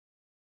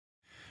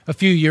A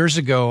few years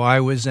ago, I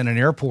was in an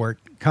airport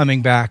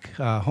coming back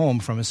home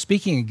from a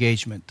speaking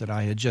engagement that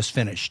I had just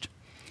finished.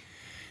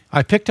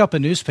 I picked up a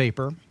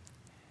newspaper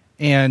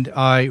and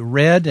I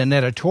read an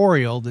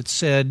editorial that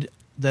said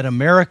that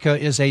America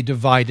is a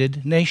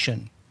divided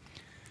nation.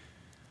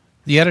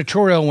 The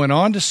editorial went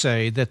on to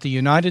say that the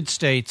United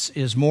States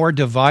is more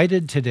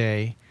divided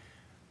today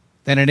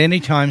than at any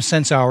time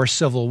since our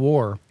Civil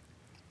War.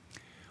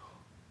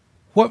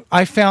 What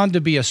I found to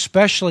be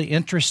especially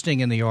interesting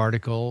in the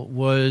article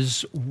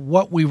was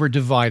what we were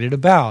divided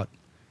about.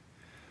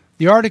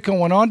 The article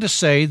went on to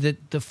say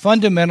that the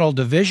fundamental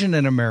division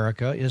in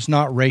America is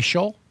not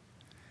racial,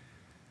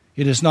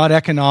 it is not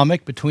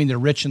economic between the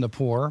rich and the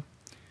poor,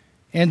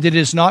 and it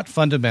is not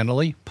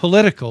fundamentally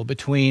political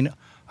between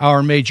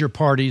our major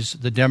parties,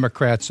 the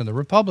Democrats and the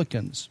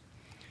Republicans.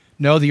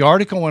 No, the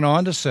article went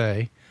on to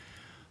say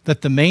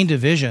that the main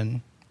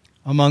division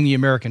among the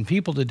American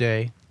people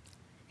today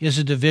is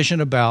a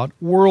division about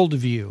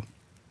worldview.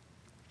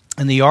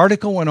 And the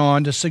article went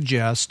on to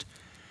suggest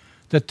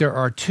that there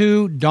are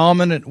two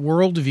dominant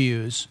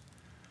worldviews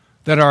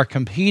that are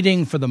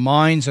competing for the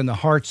minds and the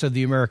hearts of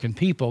the American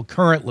people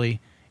currently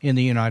in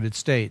the United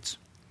States.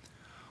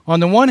 On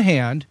the one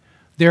hand,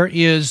 there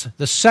is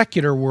the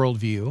secular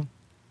worldview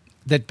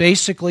that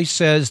basically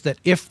says that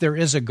if there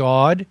is a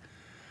God,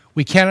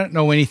 we cannot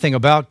know anything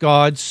about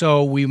God,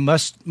 so we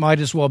might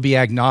as well be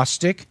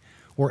agnostic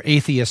or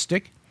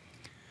atheistic.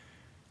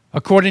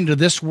 According to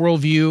this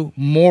worldview,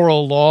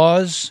 moral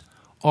laws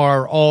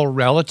are all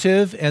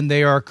relative and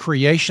they are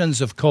creations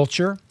of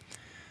culture,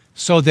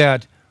 so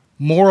that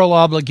moral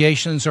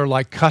obligations are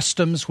like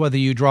customs, whether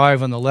you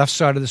drive on the left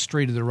side of the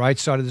street or the right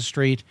side of the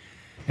street,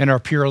 and are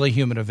purely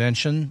human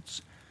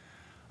inventions.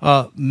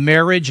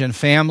 Marriage and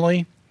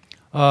family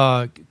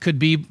could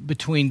be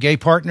between gay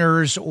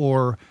partners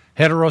or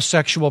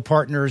heterosexual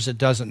partners, it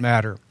doesn't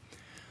matter.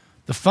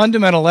 The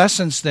fundamental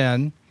essence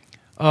then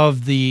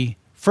of the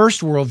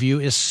first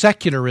worldview is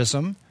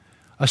secularism.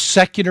 A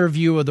secular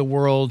view of the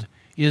world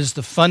is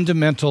the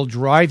fundamental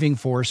driving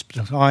force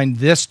behind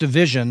this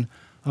division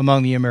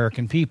among the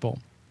American people.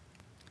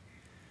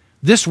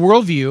 This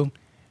worldview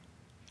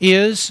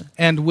is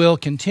and will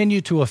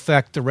continue to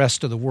affect the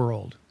rest of the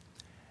world.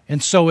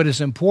 And so it is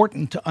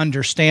important to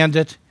understand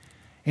it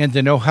and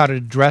to know how to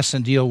address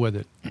and deal with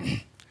it.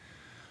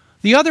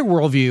 The other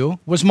worldview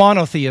was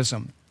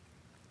monotheism,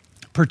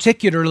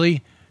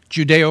 particularly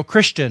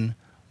Judeo-Christian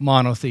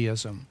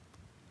monotheism.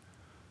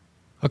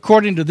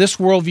 According to this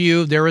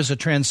worldview, there is a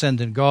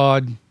transcendent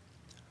God.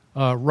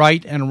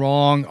 Right and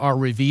wrong are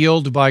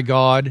revealed by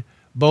God,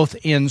 both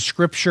in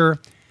Scripture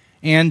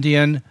and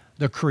in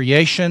the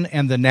creation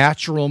and the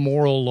natural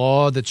moral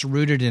law that's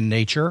rooted in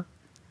nature.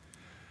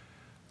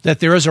 That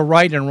there is a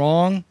right and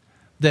wrong,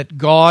 that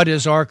God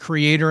is our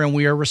creator and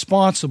we are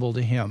responsible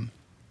to Him.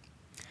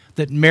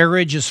 That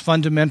marriage is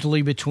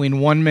fundamentally between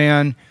one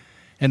man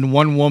and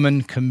one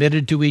woman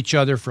committed to each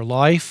other for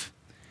life,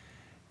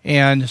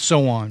 and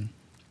so on.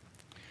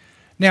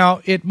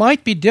 Now, it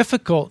might be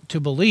difficult to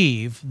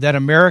believe that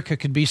America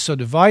could be so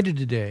divided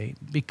today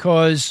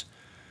because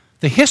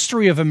the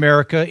history of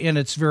America in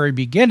its very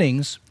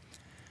beginnings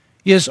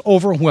is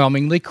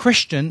overwhelmingly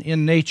Christian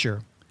in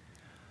nature.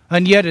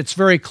 And yet it's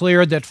very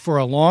clear that for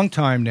a long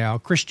time now,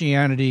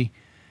 Christianity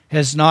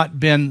has not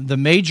been the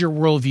major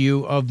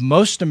worldview of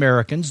most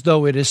Americans,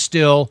 though it is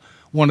still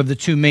one of the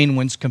two main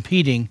ones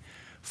competing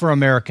for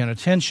American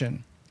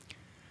attention.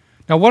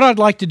 Now, what I'd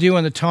like to do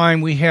in the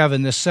time we have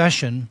in this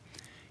session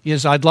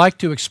is I'd like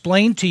to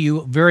explain to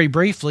you very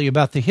briefly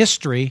about the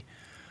history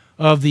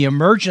of the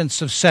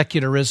emergence of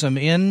secularism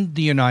in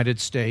the United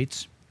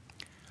States.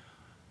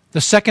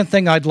 The second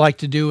thing I'd like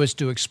to do is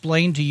to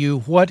explain to you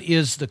what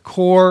is the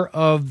core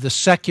of the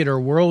secular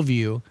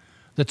worldview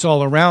that's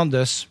all around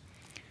us.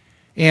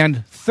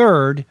 And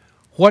third,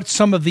 what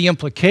some of the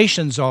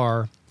implications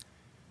are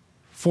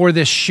for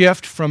this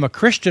shift from a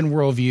Christian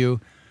worldview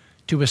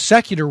to a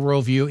secular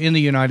worldview in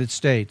the United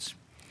States.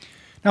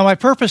 Now, my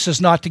purpose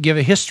is not to give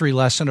a history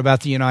lesson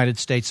about the United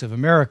States of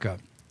America.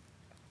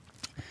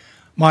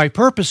 My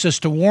purpose is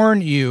to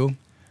warn you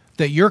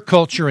that your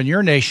culture and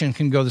your nation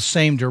can go the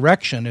same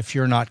direction if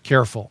you're not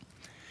careful.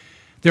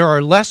 There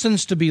are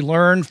lessons to be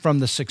learned from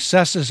the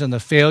successes and the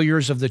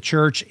failures of the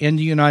church in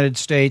the United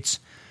States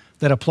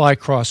that apply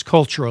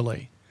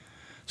cross-culturally.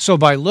 So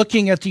by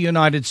looking at the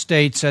United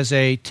States as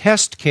a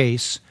test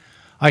case,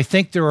 I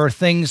think there are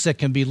things that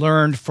can be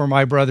learned for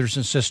my brothers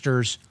and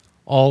sisters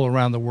all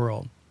around the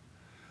world.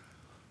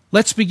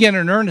 Let's begin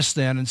in earnest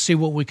then and see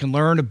what we can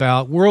learn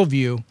about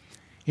worldview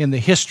in the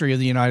history of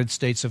the United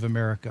States of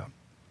America.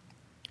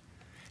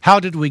 How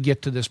did we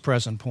get to this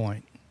present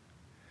point?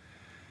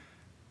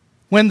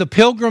 When the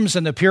Pilgrims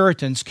and the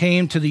Puritans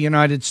came to the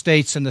United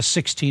States in the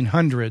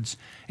 1600s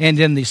and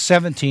in the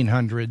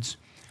 1700s,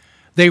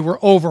 they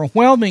were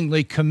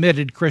overwhelmingly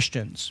committed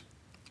Christians.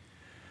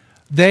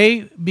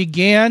 They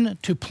began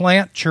to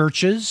plant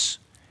churches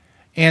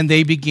and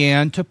they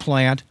began to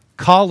plant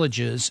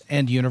colleges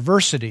and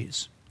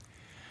universities.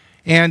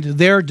 And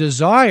their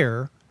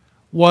desire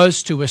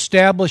was to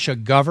establish a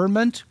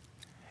government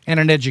and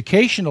an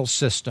educational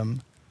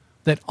system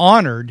that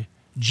honored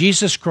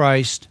Jesus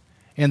Christ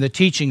and the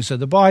teachings of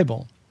the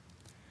Bible.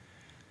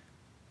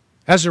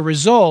 As a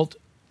result,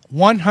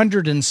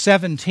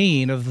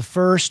 117 of the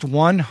first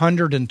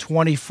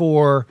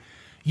 124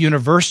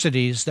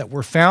 universities that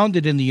were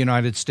founded in the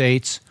United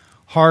States,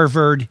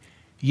 Harvard,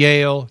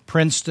 Yale,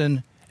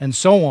 Princeton, and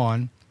so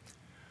on,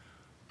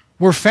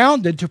 were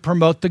founded to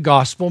promote the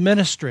gospel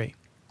ministry.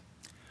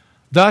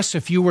 Thus,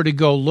 if you were to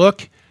go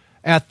look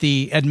at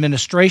the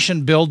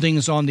administration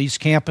buildings on these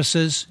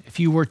campuses, if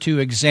you were to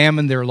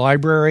examine their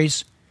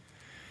libraries,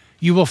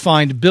 you will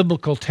find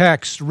biblical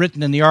texts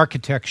written in the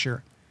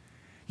architecture.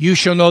 You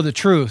shall know the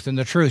truth, and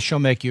the truth shall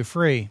make you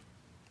free.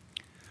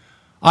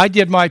 I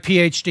did my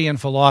PhD in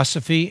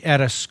philosophy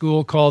at a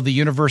school called the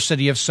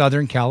University of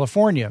Southern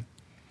California.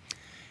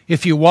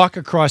 If you walk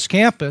across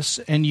campus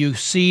and you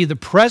see the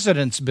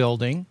President's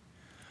Building,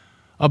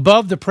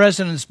 above the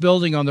President's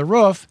Building on the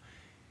roof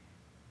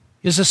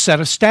is a set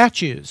of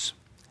statues.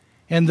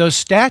 And those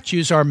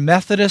statues are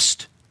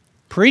Methodist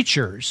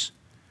preachers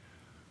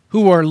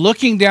who are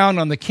looking down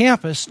on the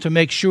campus to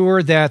make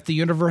sure that the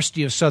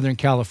University of Southern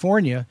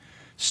California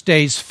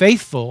stays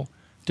faithful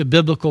to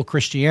biblical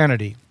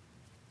Christianity.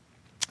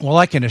 Well,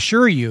 I can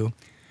assure you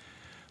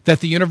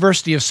that the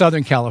University of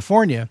Southern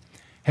California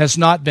has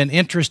not been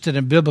interested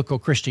in biblical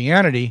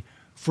Christianity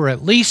for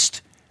at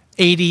least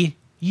 80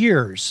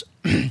 years.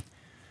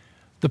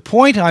 The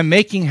point I'm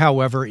making,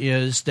 however,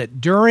 is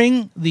that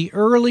during the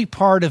early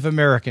part of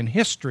American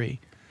history,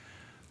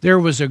 there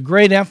was a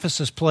great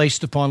emphasis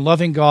placed upon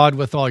loving God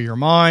with all your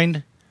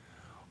mind,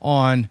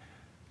 on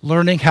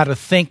learning how to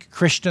think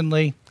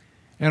Christianly,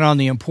 and on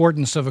the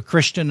importance of a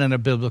Christian and a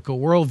biblical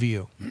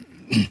worldview.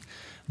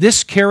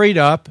 This carried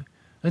up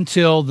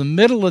until the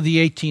middle of the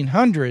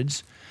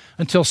 1800s,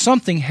 until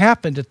something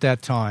happened at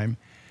that time,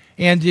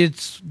 and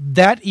it's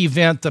that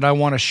event that I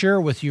want to share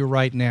with you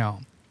right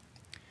now.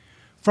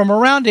 From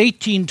around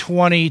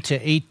 1820 to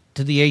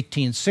the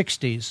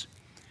 1860s,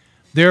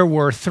 there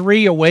were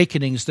three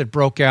awakenings that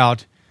broke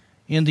out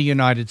in the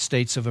United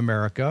States of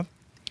America,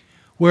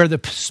 where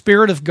the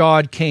Spirit of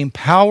God came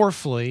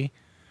powerfully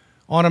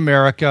on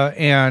America,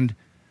 and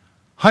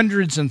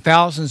hundreds and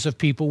thousands of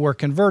people were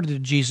converted to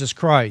Jesus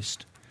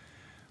Christ.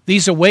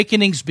 These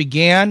awakenings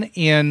began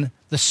in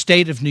the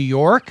state of New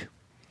York.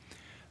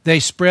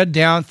 They spread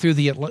down through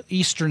the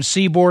eastern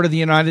seaboard of the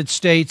United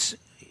States,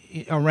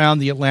 around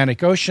the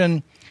Atlantic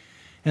Ocean,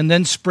 and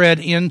then spread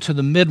into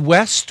the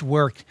Midwest,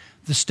 where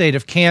the state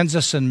of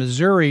Kansas and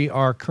Missouri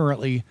are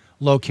currently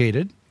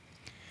located.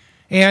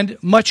 And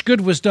much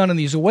good was done in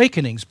these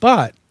awakenings,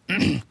 but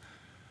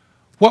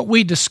what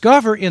we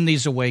discover in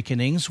these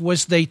awakenings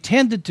was they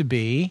tended to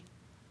be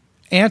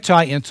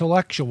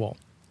anti-intellectual.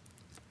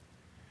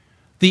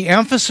 The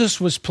emphasis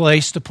was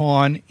placed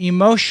upon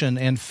emotion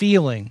and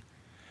feeling,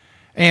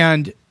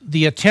 and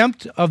the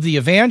attempt of the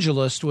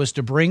evangelist was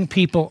to bring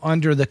people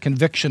under the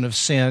conviction of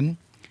sin,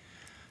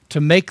 to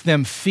make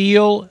them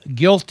feel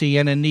guilty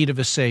and in need of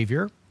a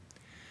Savior,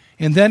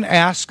 and then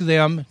ask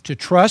them to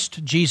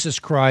trust Jesus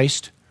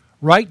Christ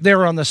right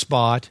there on the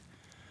spot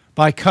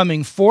by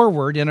coming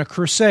forward in a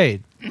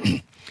crusade.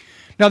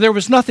 Now, there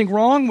was nothing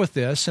wrong with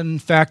this. In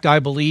fact, I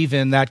believe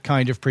in that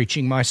kind of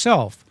preaching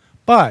myself.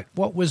 But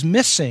what was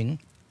missing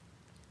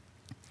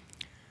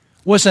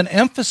was an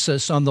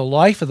emphasis on the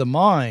life of the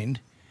mind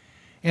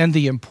and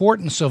the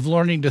importance of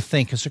learning to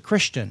think as a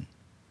Christian.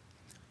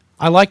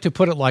 I like to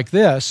put it like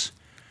this.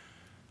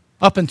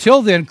 Up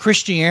until then,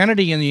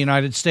 Christianity in the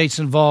United States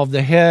involved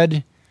the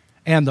head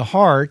and the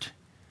heart,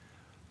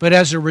 but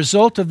as a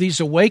result of these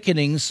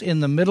awakenings in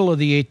the middle of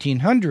the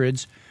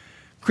 1800s,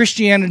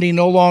 Christianity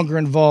no longer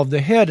involved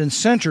the head and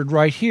centered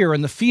right here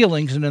in the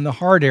feelings and in the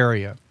heart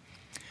area.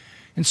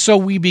 And so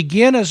we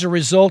begin, as a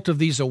result of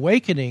these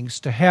awakenings,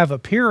 to have a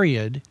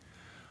period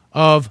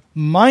of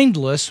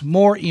mindless,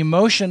 more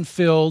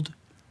emotion-filled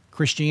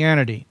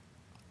Christianity.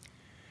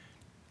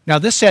 Now,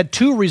 this had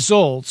two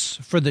results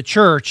for the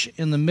church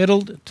in the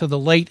middle to the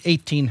late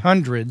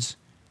 1800s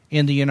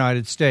in the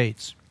United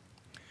States.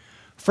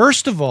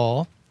 First of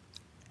all,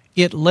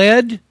 it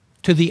led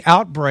to the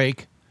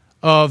outbreak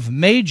of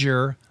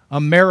major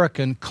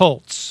American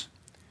cults.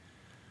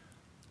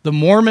 The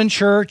Mormon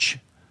Church,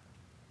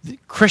 the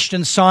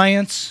Christian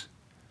Science,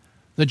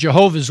 the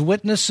Jehovah's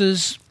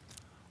Witnesses,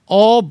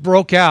 all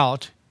broke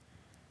out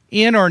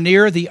in or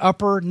near the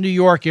upper New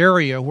York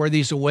area where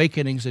these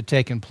awakenings had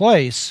taken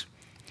place,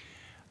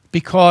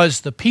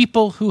 because the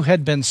people who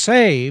had been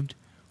saved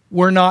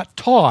were not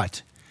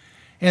taught,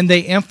 and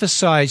they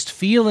emphasized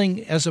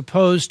feeling as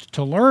opposed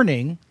to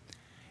learning,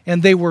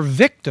 and they were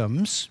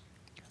victims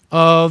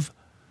of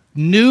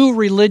new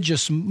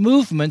religious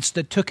movements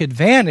that took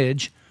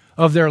advantage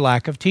of their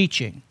lack of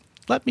teaching.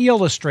 Let me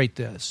illustrate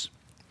this.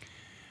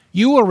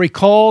 You will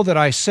recall that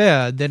I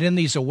said that in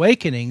these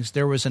awakenings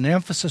there was an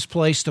emphasis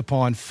placed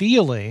upon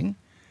feeling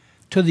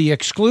to the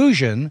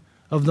exclusion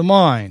of the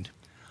mind.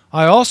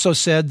 I also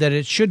said that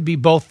it should be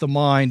both the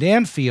mind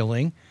and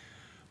feeling,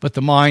 but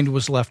the mind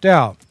was left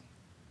out.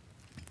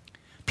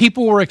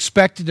 People were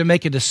expected to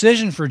make a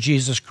decision for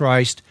Jesus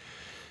Christ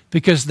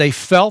because they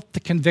felt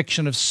the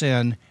conviction of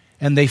sin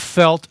and they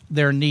felt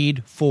their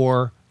need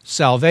for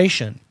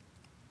salvation.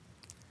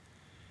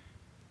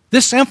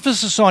 This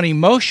emphasis on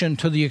emotion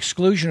to the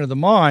exclusion of the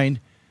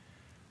mind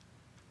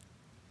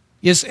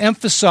is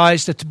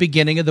emphasized at the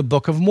beginning of the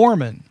Book of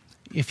Mormon.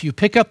 If you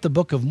pick up the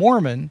Book of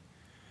Mormon,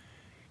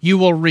 you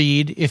will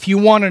read, if you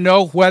want to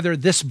know whether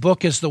this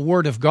book is the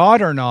Word of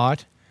God or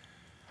not,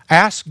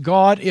 ask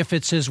God if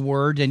it's His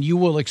Word, and you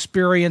will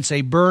experience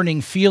a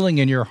burning feeling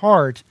in your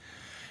heart,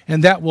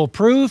 and that will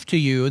prove to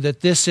you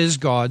that this is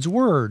God's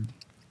Word.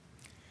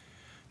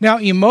 Now,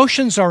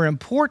 emotions are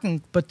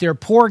important, but they're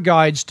poor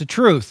guides to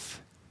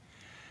truth.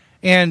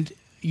 And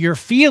your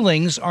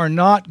feelings are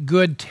not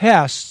good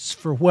tests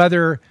for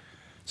whether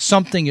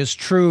something is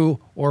true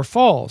or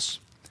false.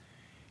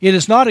 It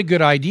is not a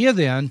good idea,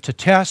 then, to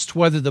test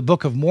whether the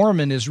Book of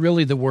Mormon is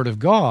really the Word of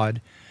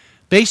God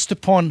based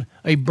upon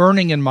a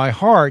burning in my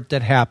heart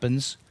that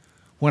happens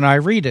when I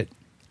read it.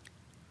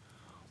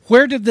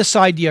 Where did this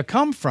idea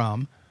come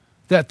from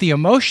that the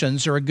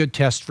emotions are a good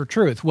test for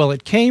truth? Well,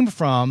 it came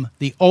from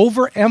the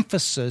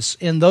overemphasis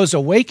in those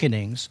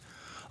awakenings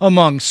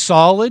among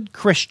solid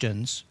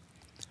Christians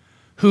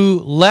who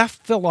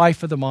left the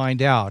life of the mind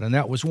out, and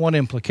that was one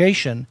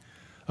implication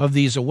of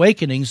these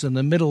awakenings in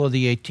the middle of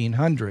the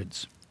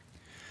 1800s.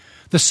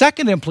 The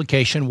second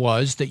implication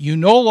was that you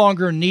no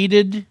longer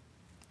needed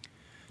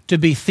to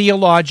be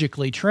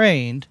theologically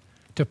trained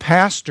to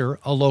pastor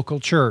a local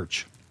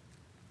church.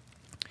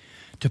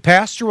 To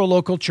pastor a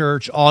local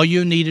church, all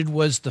you needed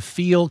was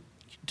that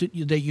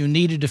you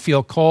needed to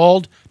feel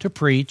called to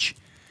preach,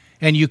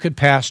 and you could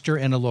pastor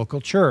in a local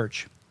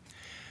church.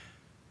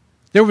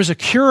 There was a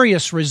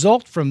curious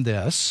result from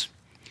this.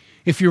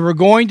 If you were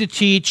going to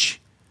teach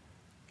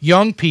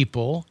young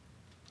people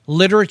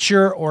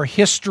literature or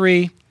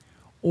history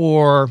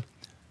or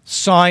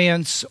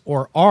science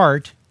or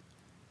art,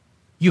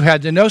 you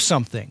had to know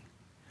something.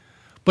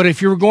 But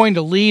if you were going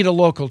to lead a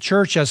local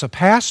church as a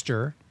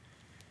pastor,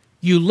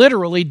 you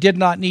literally did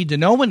not need to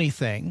know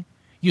anything.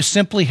 You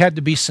simply had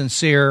to be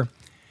sincere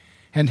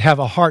and have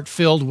a heart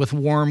filled with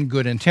warm,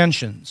 good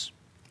intentions.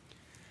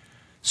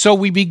 So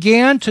we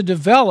began to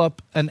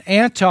develop an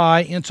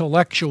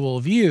anti-intellectual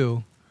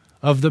view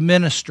of the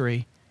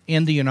ministry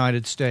in the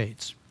United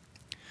States.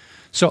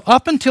 So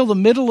up until the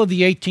middle of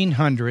the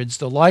 1800s,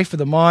 the life of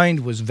the mind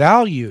was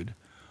valued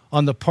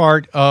on the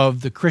part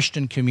of the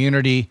Christian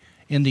community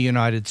in the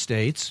United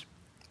States.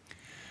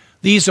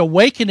 These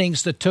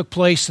awakenings that took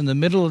place in the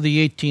middle of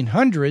the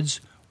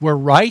 1800s were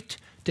right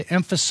to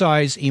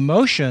emphasize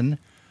emotion,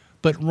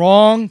 but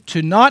wrong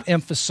to not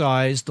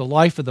emphasize the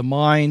life of the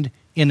mind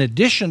in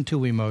addition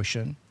to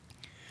emotion.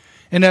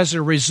 And as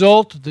a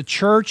result, the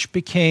church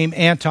became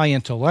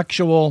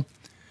anti-intellectual,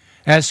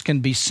 as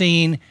can be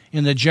seen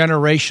in the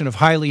generation of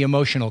highly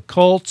emotional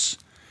cults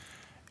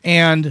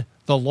and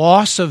the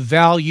loss of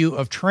value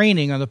of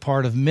training on the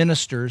part of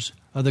ministers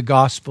of the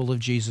gospel of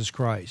Jesus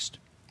Christ.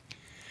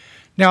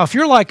 Now, if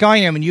you're like I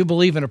am and you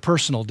believe in a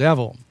personal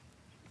devil,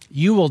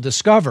 you will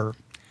discover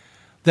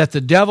that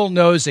the devil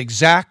knows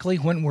exactly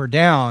when we're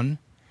down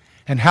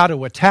and how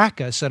to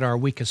attack us at our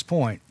weakest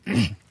point.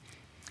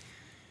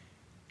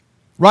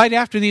 Right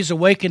after these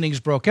awakenings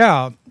broke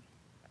out,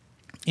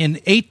 in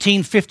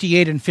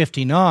 1858 and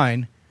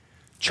 59,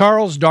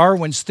 Charles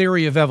Darwin's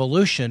theory of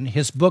evolution,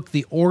 his book,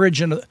 The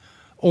Origin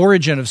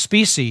of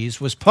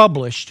Species, was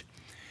published,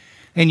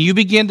 and you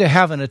begin to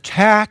have an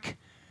attack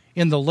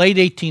in the late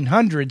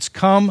 1800s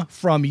come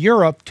from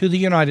Europe to the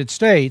United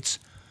States,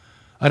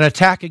 an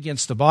attack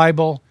against the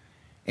Bible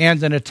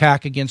and an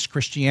attack against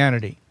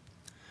Christianity.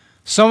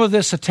 Some of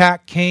this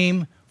attack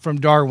came from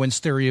Darwin's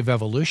theory of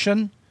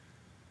evolution.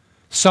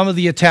 Some of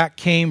the attack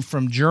came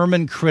from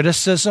German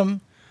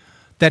criticism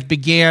that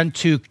began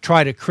to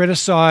try to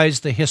criticize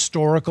the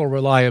historical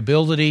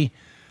reliability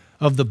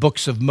of the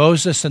books of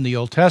Moses and the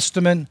Old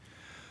Testament.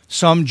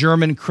 Some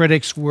German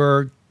critics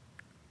were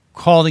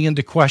calling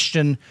into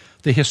question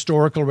the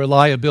historical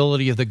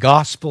reliability of the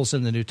Gospels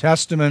in the New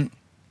Testament.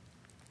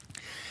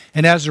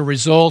 And as a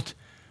result,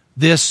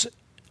 this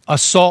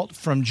assault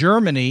from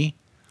Germany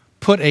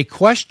put a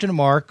question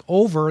mark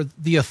over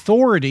the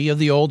authority of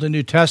the Old and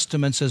New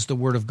Testaments as the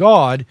Word of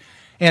God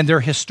and their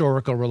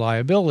historical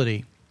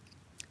reliability.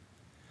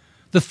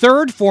 The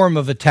third form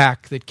of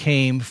attack that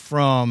came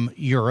from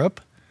Europe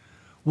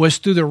was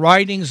through the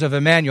writings of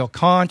Immanuel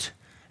Kant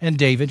and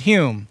David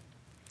Hume.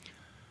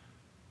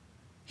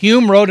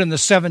 Hume wrote in the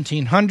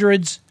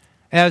 1700s,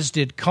 as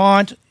did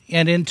Kant,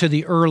 and into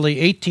the early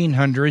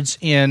 1800s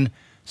in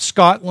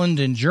Scotland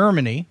and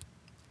Germany.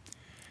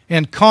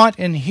 And Kant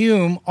and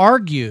Hume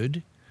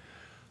argued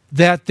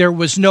that there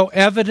was no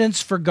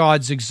evidence for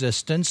God's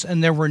existence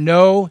and there were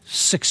no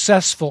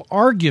successful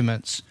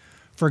arguments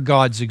for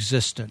God's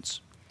existence.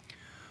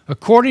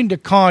 According to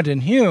Kant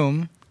and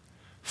Hume,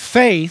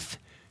 faith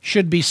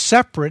should be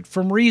separate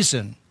from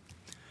reason.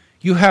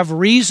 You have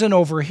reason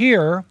over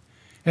here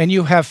and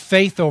you have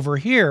faith over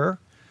here.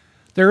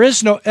 There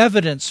is no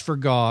evidence for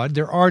God.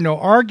 There are no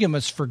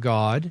arguments for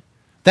God.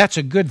 That's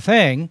a good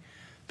thing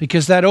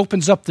because that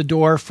opens up the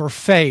door for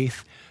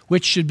faith,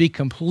 which should be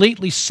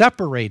completely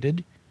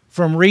separated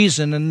from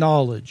reason and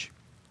knowledge.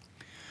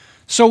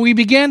 So we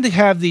began to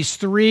have these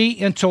three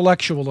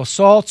intellectual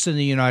assaults in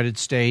the United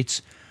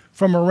States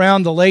from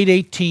around the late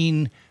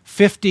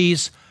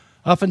 1850s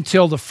up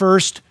until the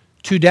first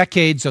 2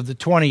 decades of the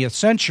 20th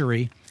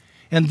century.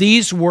 And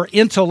these were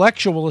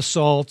intellectual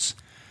assaults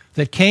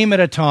that came at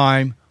a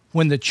time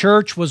when the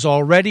church was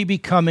already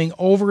becoming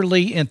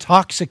overly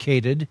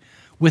intoxicated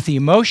with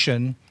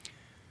emotion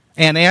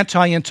and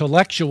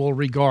anti-intellectual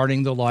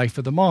regarding the life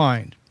of the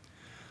mind.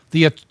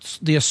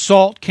 The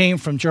assault came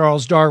from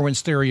Charles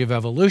Darwin's theory of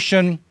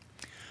evolution,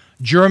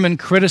 German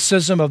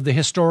criticism of the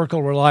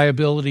historical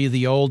reliability of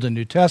the Old and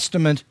New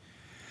Testament,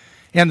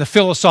 and the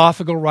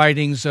philosophical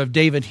writings of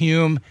David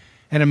Hume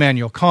and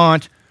Immanuel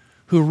Kant,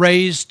 who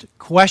raised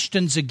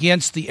questions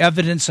against the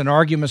evidence and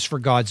arguments for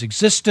God's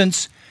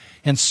existence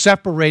and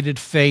separated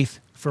faith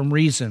from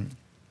reason.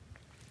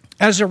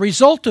 As a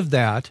result of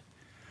that,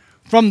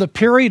 from the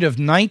period of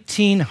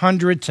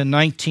 1900 to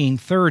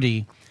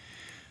 1930,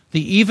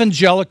 the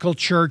evangelical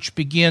church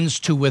begins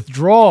to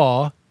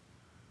withdraw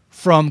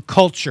from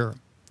culture,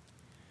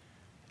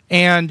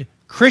 and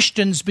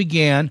Christians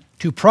began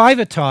to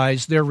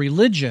privatize their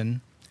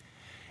religion,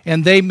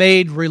 and they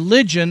made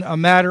religion a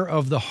matter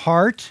of the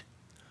heart,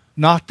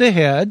 not the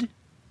head.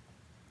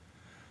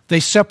 They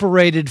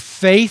separated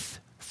faith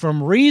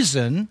from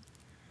reason,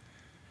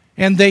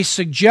 and they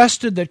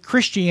suggested that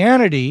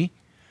Christianity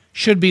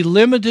should be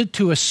limited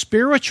to a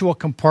spiritual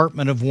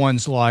compartment of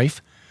one's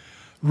life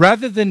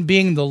rather than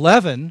being the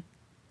leaven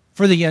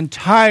for the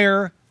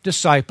entire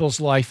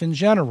disciple's life in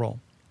general.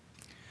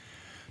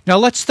 Now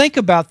let's think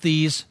about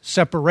these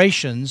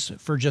separations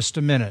for just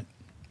a minute.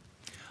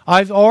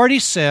 I've already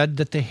said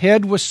that the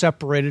head was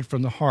separated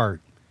from the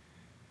heart.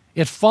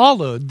 It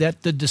followed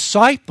that the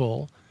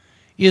disciple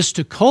is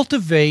to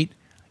cultivate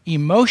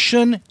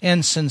emotion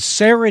and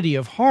sincerity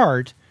of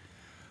heart,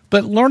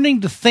 but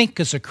learning to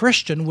think as a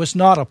Christian was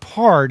not a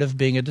part of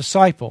being a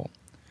disciple.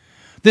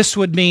 This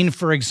would mean,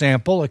 for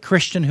example, a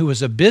Christian who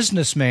is a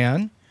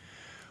businessman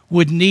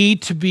would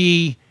need to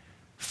be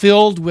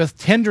filled with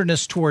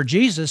tenderness toward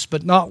Jesus,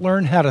 but not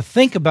learn how to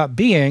think about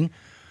being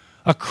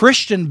a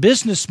Christian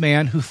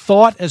businessman who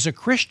thought as a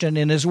Christian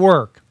in his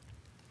work.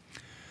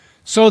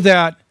 So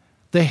that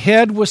the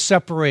head was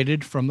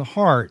separated from the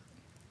heart.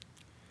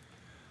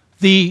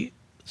 The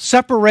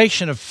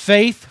separation of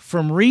faith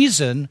from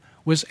reason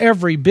was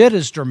every bit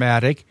as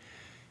dramatic,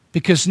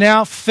 because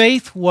now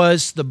faith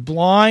was the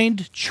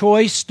blind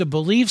choice to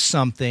believe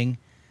something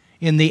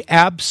in the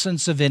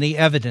absence of any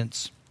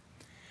evidence.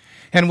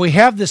 And we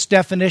have this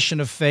definition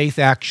of faith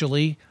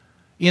actually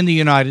in the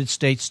United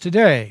States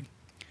today.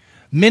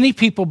 Many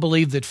people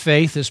believe that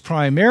faith is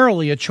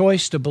primarily a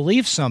choice to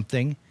believe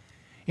something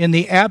in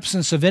the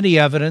absence of any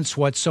evidence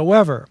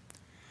whatsoever.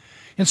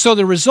 And so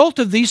the result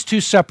of these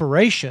two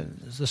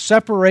separations, the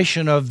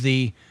separation of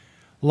the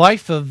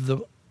life of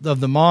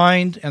the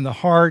mind and the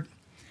heart,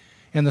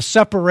 and the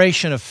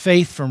separation of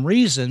faith from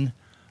reason,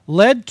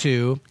 led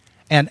to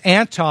an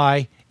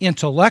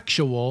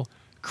anti-intellectual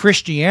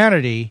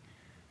Christianity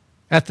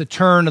at the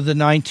turn of the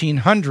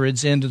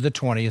 1900s into the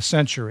 20th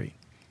century.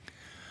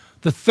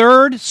 The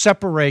third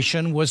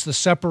separation was the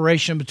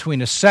separation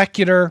between a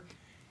secular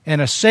and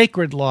a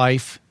sacred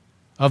life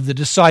of the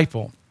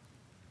disciple.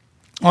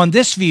 On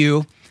this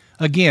view,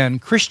 again,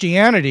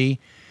 Christianity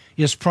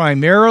is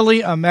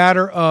primarily a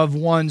matter of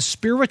one's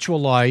spiritual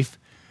life,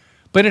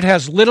 but it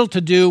has little to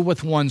do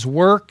with one's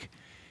work.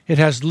 It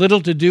has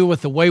little to do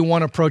with the way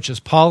one approaches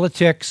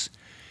politics.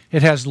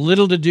 It has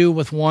little to do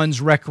with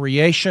one's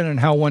recreation and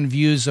how one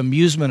views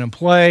amusement and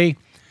play.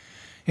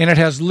 And it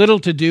has little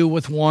to do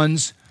with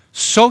one's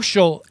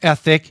social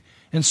ethic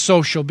and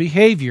social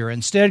behavior.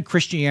 Instead,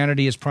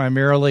 Christianity is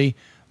primarily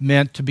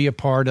meant to be a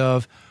part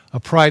of a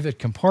private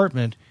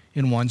compartment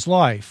in one's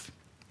life.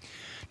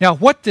 Now,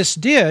 what this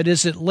did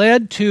is it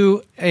led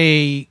to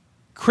a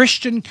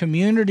Christian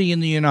community in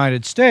the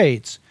United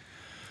States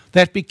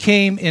that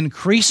became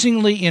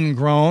increasingly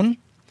ingrown,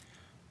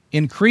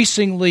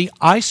 increasingly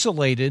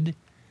isolated,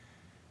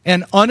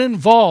 and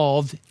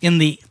uninvolved in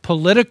the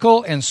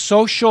political and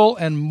social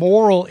and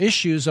moral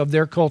issues of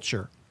their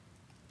culture.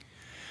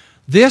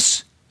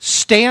 This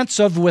stance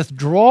of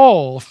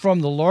withdrawal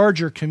from the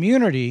larger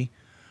community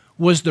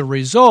was the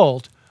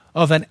result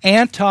of an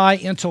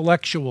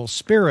anti-intellectual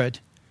spirit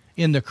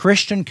in the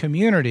Christian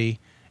community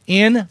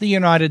in the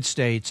United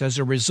States as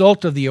a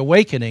result of the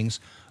awakenings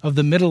of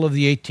the middle of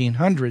the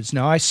 1800s.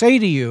 Now, I say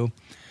to you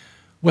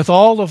with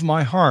all of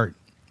my heart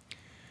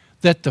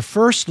that the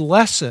first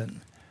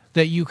lesson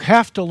that you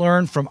have to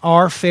learn from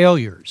our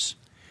failures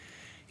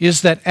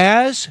is that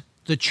as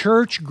the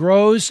church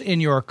grows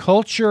in your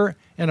culture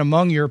and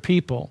among your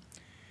people,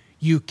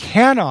 you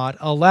cannot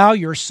allow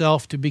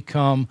yourself to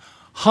become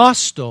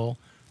hostile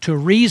to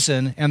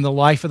reason and the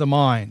life of the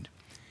mind.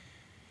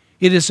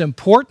 It is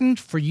important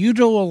for you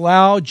to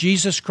allow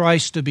Jesus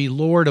Christ to be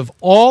Lord of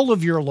all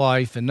of your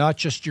life and not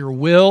just your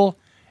will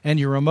and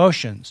your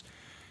emotions.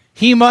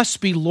 He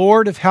must be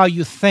Lord of how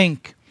you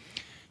think.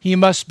 He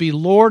must be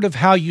Lord of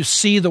how you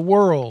see the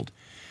world.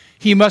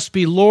 He must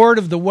be Lord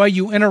of the way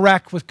you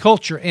interact with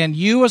culture. And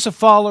you, as a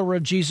follower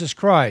of Jesus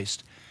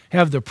Christ,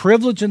 have the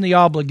privilege and the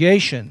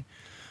obligation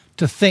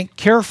to think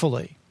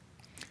carefully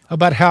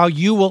about how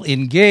you will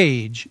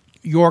engage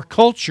your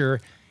culture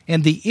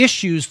and the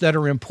issues that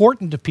are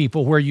important to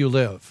people where you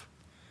live.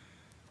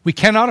 We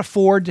cannot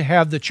afford to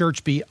have the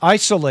church be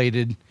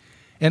isolated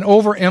and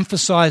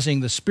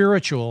overemphasizing the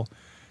spiritual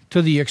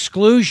to the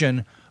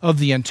exclusion of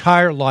the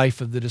entire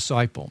life of the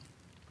disciple.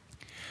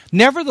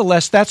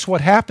 Nevertheless, that's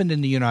what happened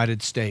in the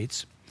United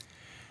States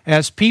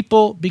as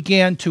people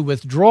began to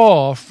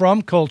withdraw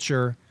from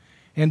culture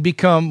and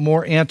become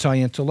more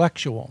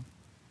anti-intellectual.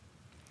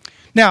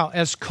 Now,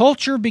 as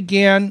Christians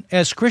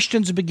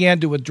began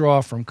to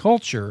withdraw from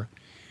culture,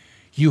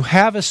 you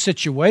have a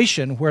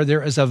situation where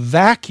there is a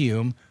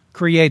vacuum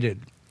created.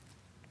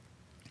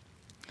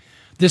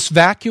 This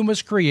vacuum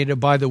was created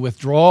by the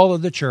withdrawal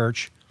of the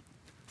church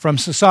from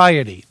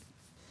society.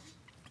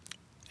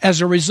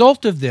 As a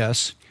result of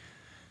this,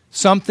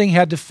 something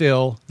had to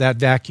fill that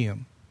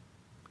vacuum.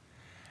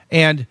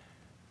 And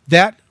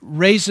that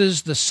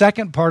raises the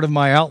second part of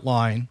my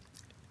outline.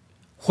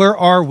 Where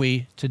are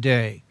we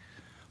today?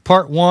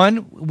 Part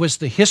one was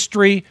the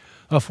history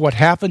of what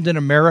happened in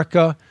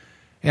America,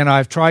 and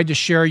I've tried to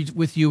share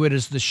with you it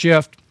as the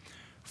shift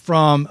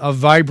from a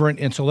vibrant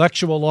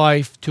intellectual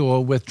life to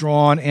a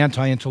withdrawn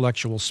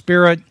anti-intellectual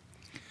spirit.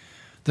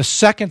 The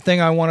second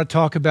thing I want to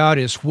talk about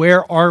is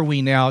where are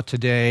we now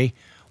today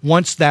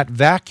once that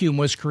vacuum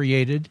was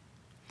created?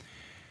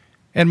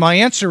 And my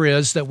answer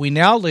is that we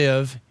now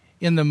live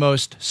in the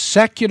most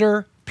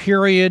secular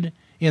period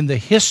in the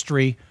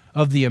history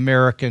of the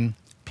American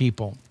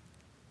people.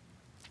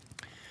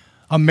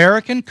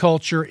 American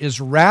culture is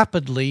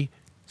rapidly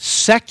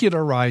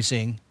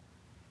secularizing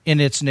in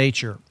its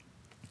nature.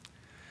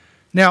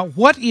 Now,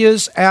 what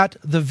is at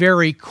the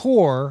very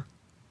core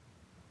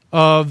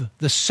of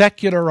the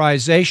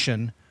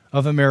secularization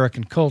of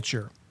American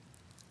culture?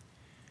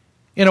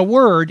 In a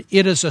word,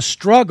 it is a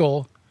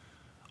struggle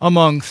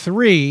among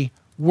three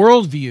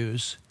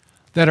worldviews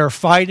that are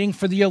fighting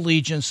for the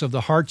allegiance of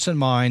the hearts and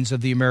minds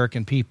of the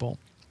American people.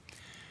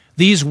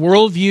 These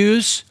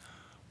worldviews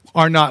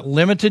are not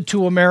limited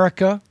to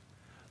America.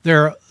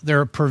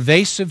 They're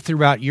pervasive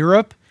throughout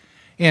Europe,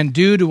 and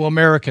due to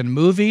American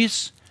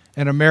movies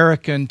and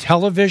American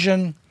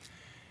television,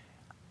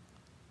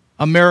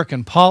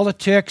 American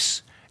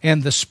politics,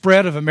 and the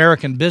spread of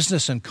American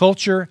business and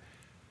culture,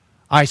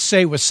 I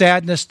say with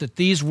sadness that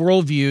these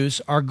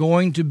worldviews are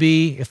going to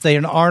be, if they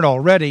aren't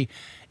already,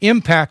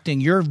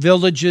 impacting your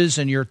villages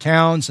and your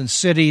towns and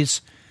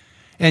cities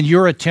and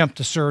your attempt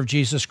to serve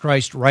Jesus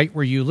Christ right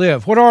where you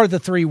live. What are the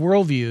three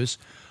worldviews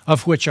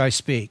of which I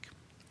speak?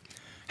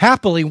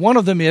 Happily, one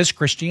of them is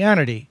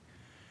Christianity.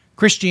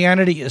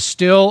 Christianity is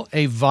still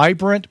a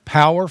vibrant,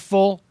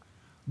 powerful,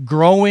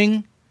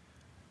 growing,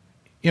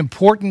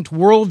 important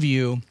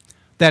worldview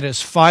that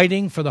is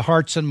fighting for the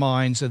hearts and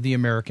minds of the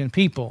American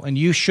people. And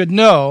you should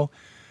know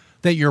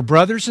that your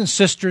brothers and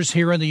sisters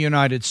here in the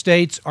United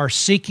States are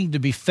seeking to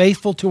be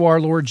faithful to our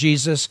Lord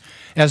Jesus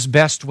as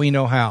best we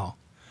know how.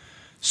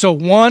 So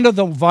one of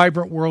the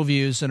vibrant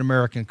worldviews in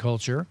American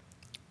culture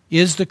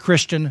is the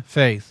Christian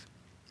faith.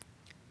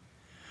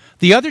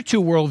 The other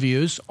two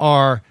worldviews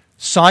are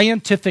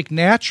scientific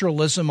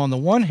naturalism on the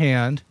one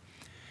hand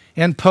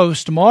and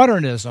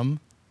postmodernism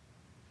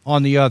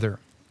on the other.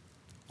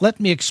 Let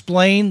me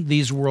explain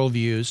these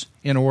worldviews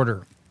in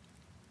order.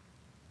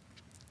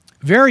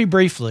 Very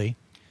briefly,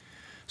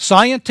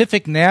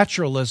 scientific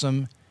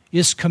naturalism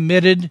is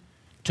committed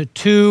to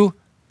two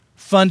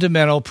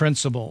fundamental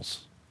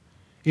principles.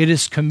 It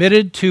is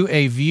committed to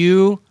a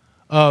view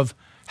of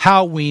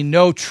how we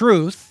know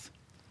truth,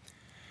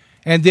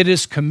 and it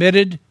is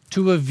committed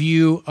to a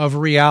view of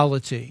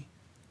reality,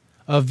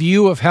 a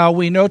view of how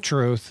we know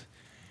truth,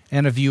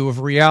 and a view of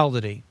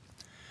reality.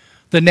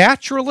 The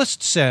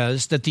naturalist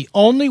says that the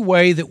only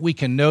way that we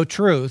can know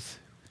truth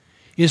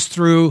is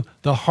through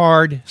the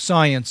hard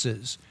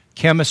sciences,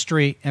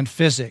 chemistry and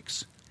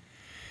physics.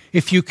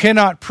 If you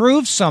cannot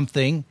prove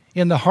something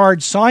in the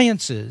hard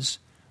sciences,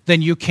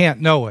 then you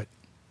can't know it.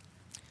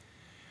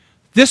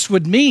 This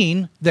would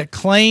mean that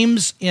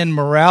claims in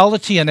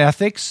morality and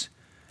ethics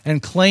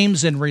and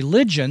claims in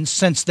religion,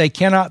 since they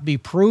cannot be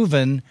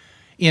proven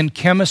in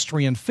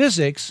chemistry and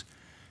physics,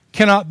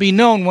 cannot be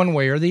known one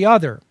way or the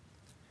other.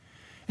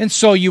 And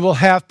so you will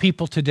have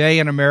people today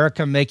in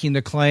America making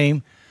the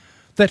claim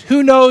that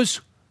who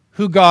knows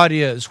who God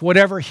is,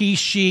 whatever he,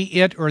 she,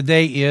 it, or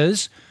they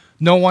is,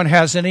 no one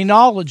has any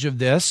knowledge of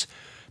this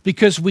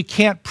because we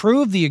can't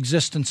prove the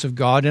existence of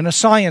God in a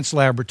science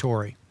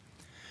laboratory.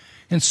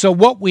 And so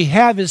what we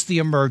have is the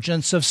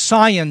emergence of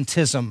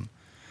scientism.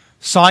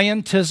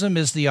 Scientism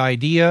is the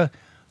idea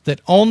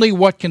that only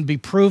what can be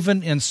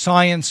proven in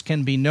science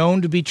can be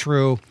known to be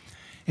true,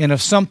 and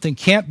if something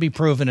can't be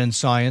proven in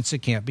science, it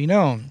can't be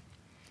known.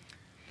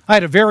 I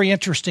had a very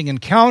interesting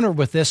encounter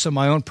with this in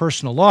my own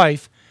personal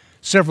life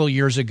several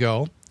years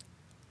ago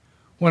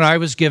when I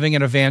was giving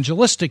an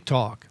evangelistic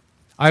talk.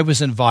 I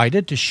was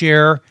invited to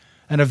share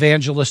an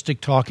evangelistic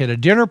talk at a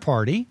dinner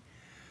party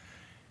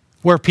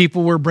where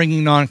people were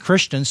bringing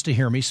non-Christians to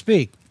hear me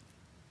speak.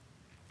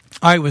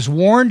 I was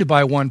warned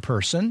by one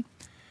person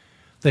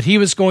that he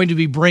was going to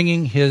be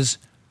bringing his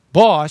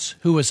boss,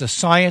 who was a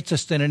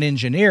scientist and an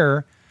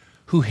engineer,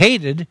 who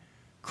hated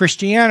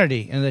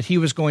Christianity, and that he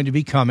was going to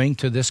be coming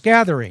to this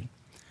gathering.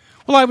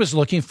 Well, I was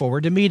looking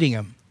forward to meeting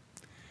him.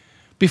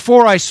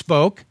 Before I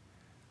spoke,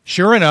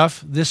 sure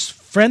enough, this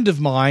friend of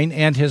mine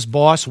and his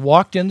boss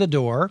walked in the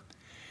door,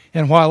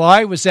 and while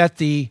I was at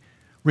the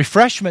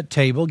refreshment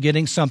table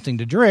getting something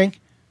to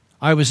drink,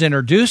 I was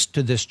introduced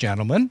to this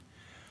gentleman.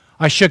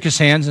 I shook his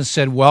hands and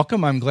said,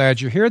 "Welcome, I'm glad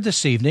you're here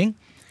this evening."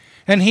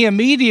 And he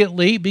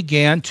immediately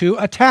began to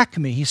attack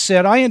me. He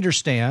said, "I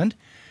understand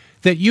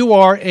that you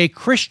are a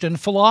Christian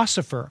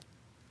philosopher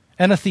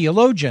and a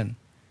theologian."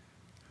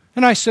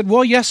 And I said,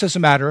 "Well, yes, as a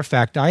matter of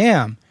fact, I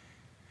am."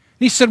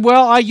 And he said,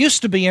 "Well, I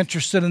used to be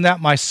interested in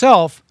that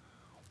myself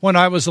when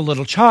I was a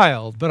little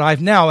child, but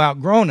I've now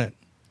outgrown it.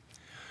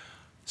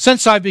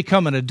 Since I've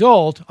become an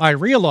adult, I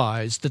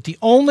realized that the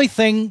only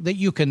thing that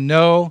you can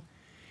know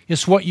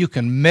is what you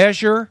can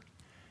measure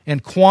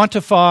and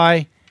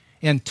quantify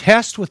and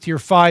test with your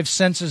five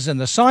senses in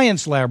the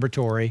science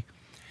laboratory.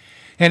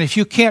 And if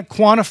you can't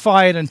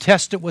quantify it and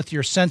test it with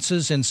your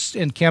senses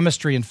in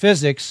chemistry and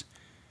physics,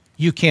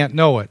 you can't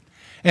know it.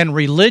 And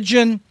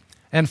religion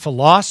and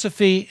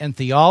philosophy and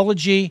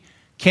theology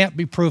can't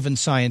be proven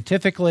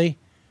scientifically.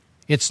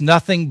 It's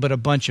nothing but a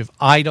bunch of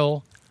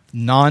idle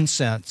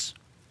nonsense."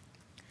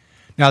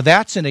 Now,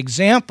 that's an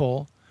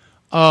example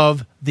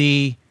of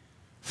the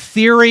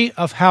theory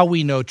of how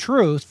we know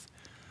truth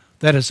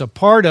that is a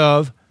part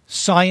of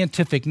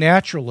scientific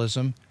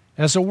naturalism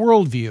as a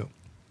worldview.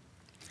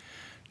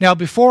 Now,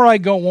 before I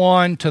go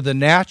on to the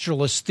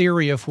naturalist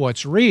theory of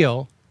what's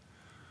real,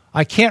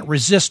 I can't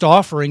resist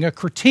offering a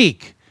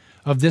critique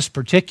of this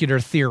particular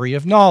theory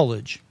of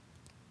knowledge.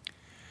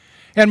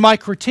 And my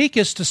critique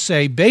is to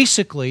say,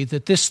 basically,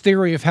 that this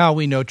theory of how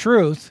we know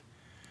truth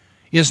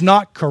is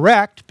not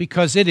correct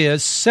because it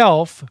is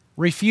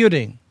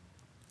self-refuting.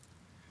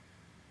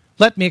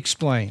 Let me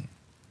explain.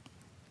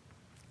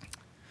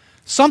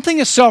 Something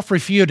is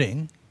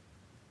self-refuting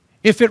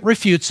if it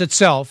refutes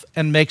itself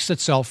and makes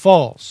itself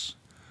false.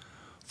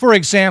 For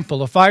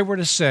example, if I were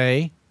to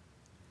say,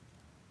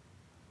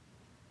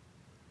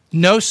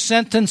 "No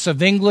sentence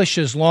of English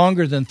is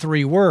longer than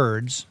 3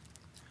 words,"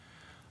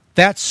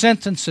 that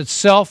sentence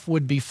itself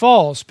would be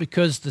false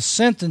because the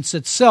sentence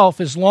itself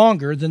is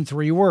longer than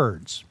 3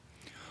 words.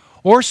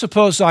 Or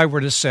suppose I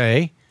were to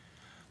say,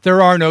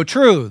 "There are no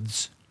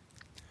truths."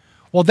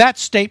 Well, that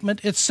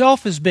statement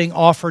itself is being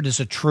offered as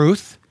a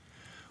truth,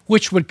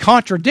 which would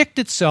contradict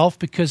itself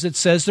because it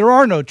says there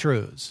are no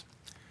truths.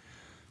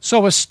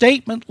 So a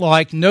statement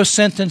like "no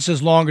sentence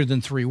is longer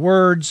than 3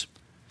 words"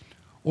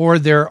 or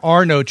 "there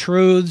are no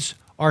truths"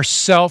 are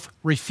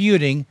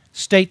self-refuting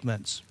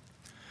statements.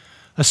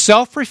 A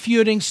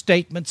self-refuting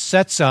statement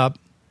sets up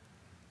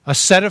a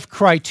set of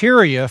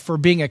criteria for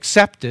being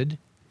accepted,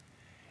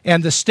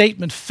 and the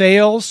statement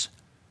fails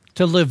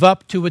to live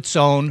up to its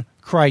own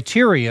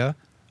criteria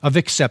of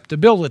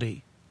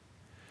acceptability.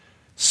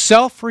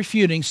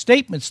 Self-refuting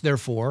statements,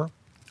 therefore,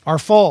 are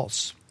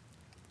false.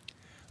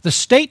 The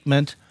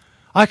statement,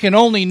 "I can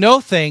only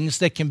know things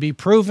that can be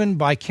proven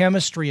by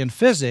chemistry and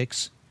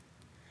physics,"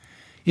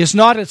 is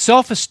not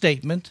itself a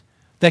statement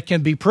that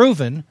can be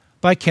proven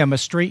by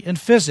chemistry and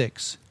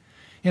physics.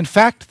 In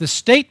fact, the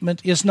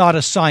statement is not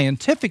a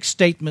scientific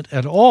statement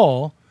at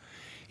all.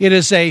 It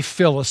is a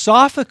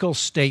philosophical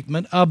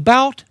statement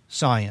about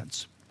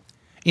science.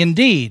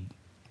 Indeed,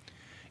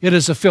 it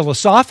is a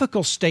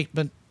philosophical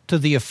statement to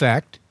the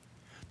effect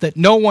that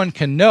no one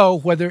can know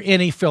whether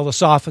any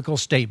philosophical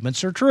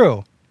statements are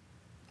true.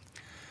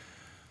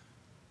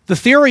 The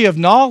theory of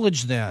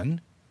knowledge,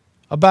 then,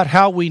 about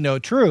how we know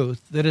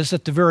truth, that is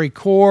at the very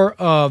core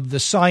of the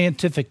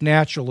scientific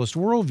naturalist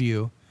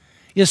worldview,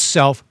 is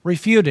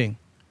self-refuting.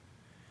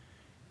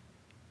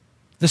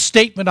 The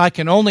statement, "I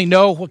can only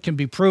know what can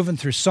be proven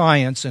through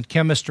science and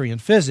chemistry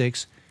and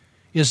physics,"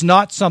 is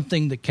not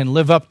something that can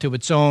live up to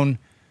its own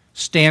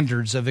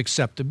standards of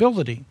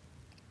acceptability.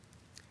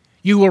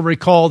 You will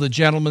recall the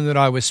gentleman that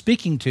I was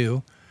speaking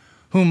to,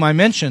 whom I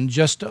mentioned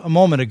just a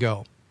moment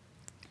ago.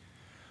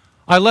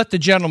 I let the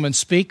gentleman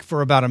speak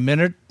for about a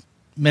minute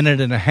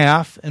and a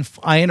half, and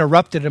I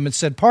interrupted him and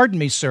said, "Pardon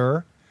me,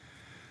 sir,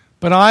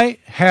 but I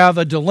have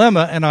a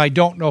dilemma and I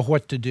don't know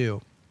what to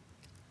do.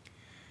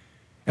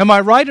 Am I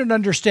right in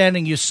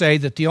understanding you say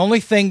that the only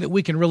thing that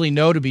we can really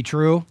know to be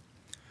true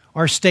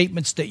are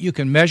statements that you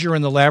can measure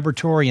in the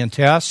laboratory and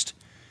test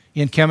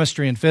in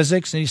chemistry and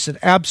physics?" And he said,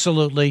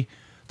 "Absolutely,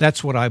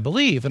 that's what I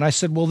believe." And I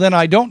said, "Well, then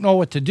I don't know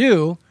what to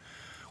do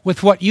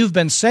with what you've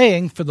been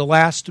saying for the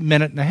last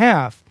minute and a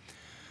half,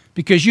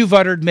 because you've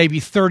uttered maybe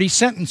 30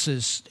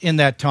 sentences in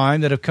that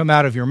time that have come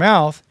out of your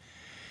mouth,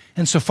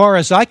 and so far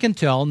as I can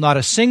tell, not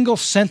a single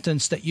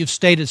sentence that you've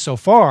stated so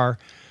far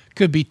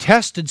could be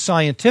tested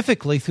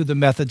scientifically through the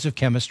methods of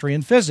chemistry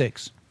and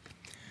physics."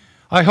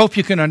 I hope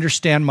you can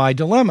understand my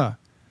dilemma.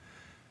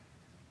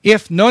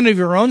 If none of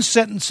your own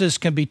sentences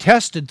can be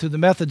tested through the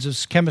methods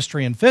of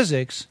chemistry and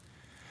physics,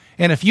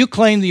 and if you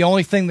claim the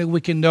only thing that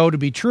we can know to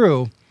be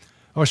true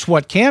is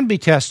what can be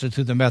tested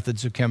through the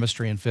methods of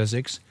chemistry and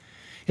physics,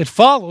 it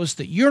follows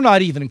that you're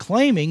not even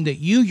claiming that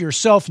you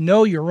yourself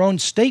know your own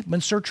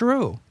statements are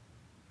true.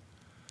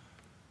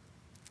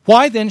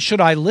 Why then should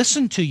I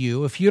listen to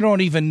you if you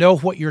don't even know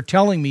what you're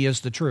telling me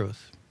is the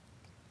truth?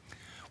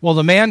 Well,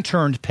 the man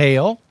turned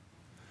pale.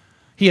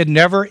 He had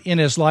never in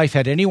his life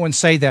had anyone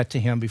say that to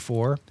him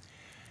before.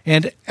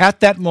 And at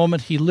that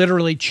moment, he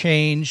literally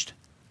changed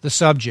the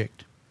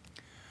subject.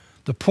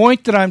 The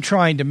point that I'm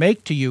trying to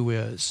make to you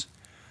is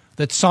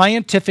that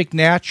scientific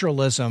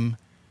naturalism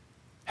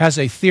has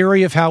a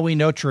theory of how we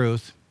know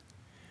truth,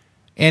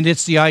 and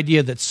it's the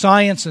idea that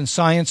science and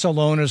science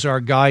alone is our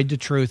guide to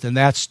truth, and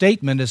that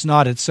statement is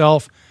not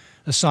itself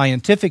a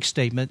scientific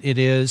statement, it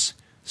is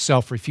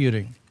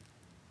self-refuting.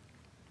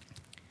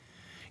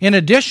 In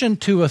addition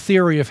to a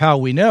theory of how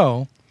we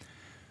know,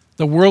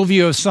 the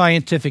worldview of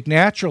scientific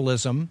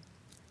naturalism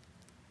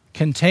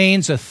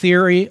contains a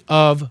theory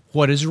of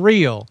what is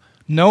real,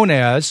 known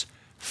as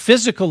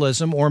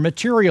physicalism or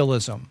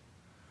materialism.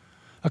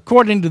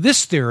 According to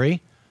this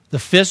theory, the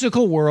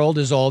physical world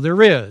is all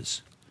there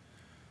is.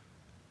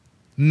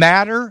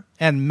 Matter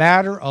and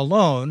matter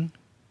alone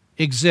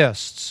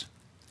exists.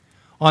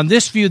 On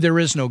this view, there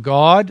is no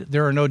God,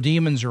 there are no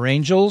demons or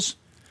angels.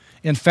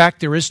 In fact,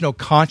 there is no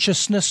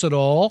consciousness at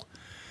all.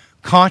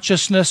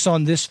 Consciousness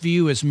on this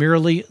view is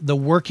merely the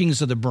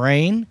workings of the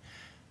brain,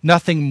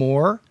 nothing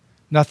more,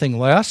 nothing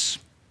less.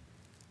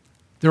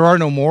 There are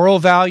no moral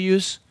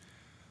values.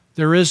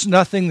 There is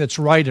nothing that's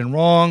right and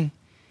wrong.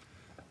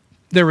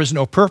 There is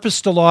no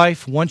purpose to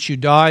life. Once you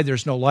die,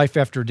 there's no life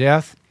after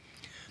death.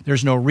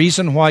 There's no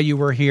reason why you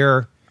were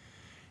here.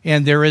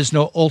 And there is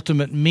no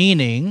ultimate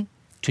meaning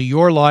to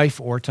your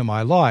life or to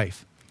my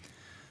life.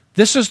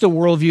 This is the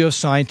worldview of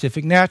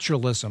scientific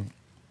naturalism.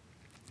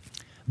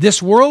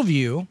 This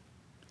worldview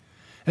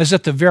is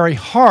at the very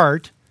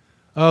heart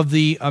of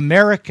the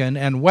American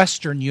and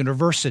Western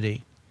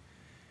university.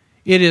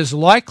 It is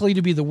likely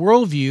to be the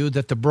worldview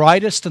that the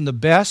brightest and the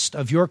best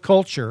of your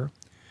culture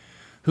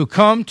who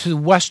come to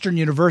Western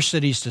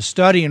universities to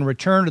study and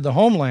return to the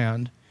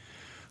homeland,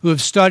 who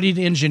have studied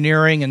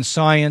engineering and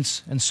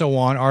science and so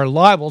on, are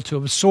liable to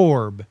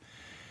absorb.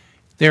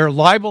 They're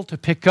liable to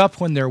pick up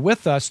when they're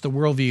with us the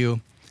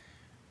worldview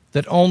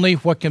that only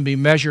what can be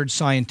measured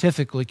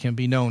scientifically can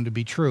be known to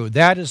be true.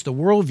 That is the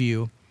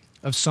worldview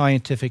of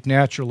scientific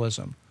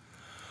naturalism.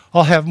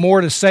 I'll have more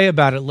to say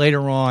about it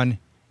later on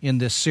in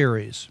this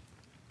series.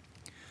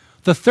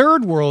 The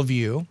third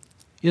worldview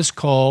is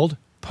called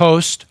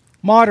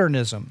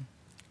postmodernism.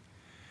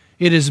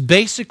 It is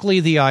basically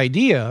the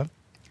idea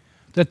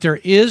that there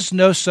is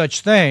no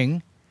such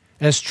thing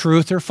as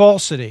truth or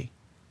falsity,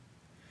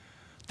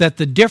 that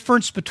the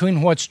difference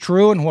between what's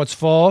true and what's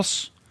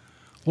false,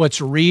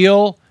 what's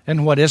real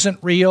and what isn't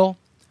real,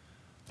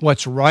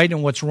 what's right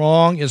and what's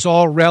wrong, is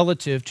all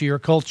relative to your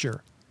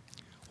culture.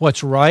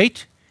 What's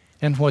right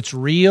and what's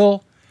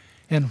real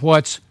and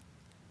what's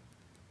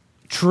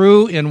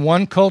true in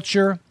one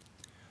culture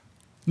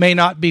may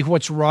not be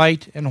what's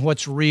right and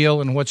what's real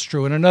and what's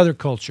true in another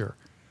culture.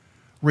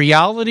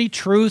 Reality,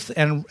 truth,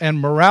 and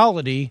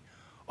morality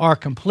are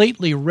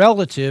completely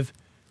relative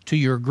to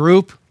your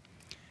group,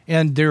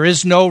 and there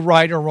is no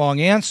right or wrong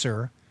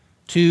answer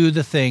to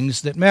the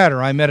things that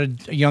matter. I met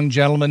a young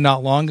gentleman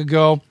not long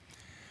ago,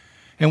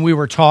 and we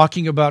were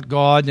talking about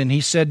God, and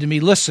he said to me,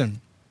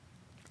 "Listen,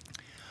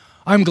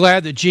 I'm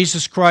glad that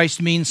Jesus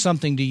Christ means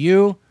something to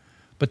you,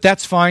 but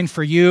that's fine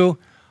for you.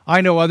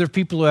 I know other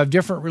people who have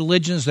different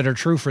religions that are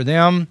true for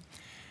them,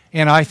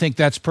 and I think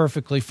that's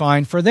perfectly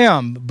fine for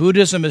them.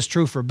 Buddhism is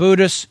true for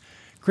Buddhists,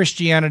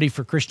 Christianity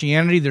for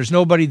Christianity. There's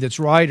nobody that's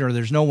right or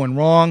there's no one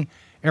wrong.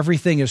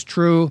 Everything is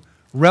true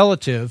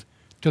relative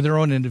to their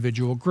own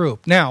individual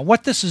group." Now,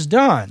 what this has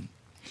done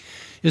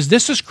is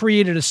this has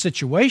created a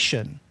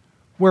situation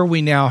where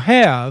we now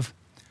have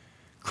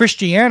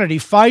Christianity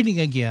fighting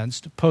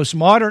against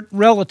postmodern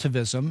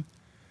relativism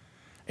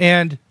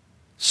and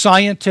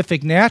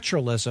scientific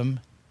naturalism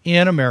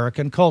in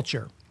American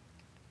culture.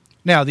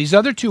 Now, these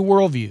other two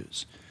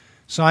worldviews,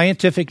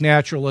 scientific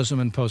naturalism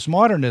and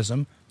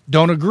postmodernism,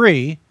 don't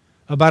agree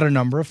about a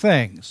number of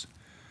things.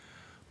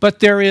 But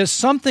there is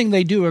something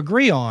they do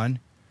agree on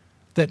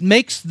that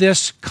makes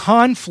this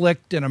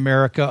conflict in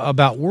America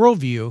about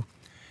worldview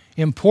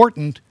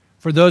important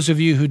for those of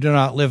you who do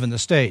not live in the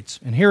States.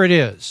 And here it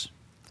is.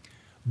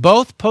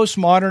 Both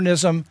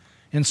postmodernism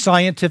and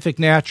scientific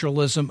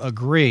naturalism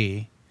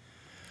agree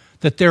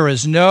that there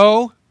is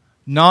no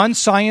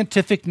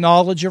non-scientific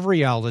knowledge of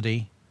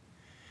reality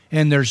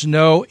and there's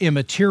no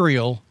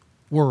immaterial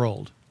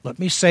world. Let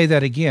me say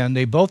that again.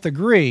 They both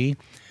agree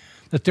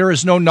that there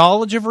is no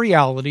knowledge of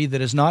reality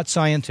that is not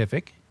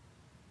scientific,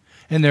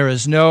 and there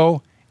is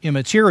no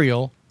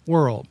immaterial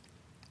world.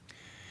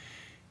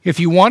 If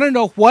you want to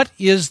know what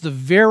is the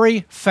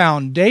very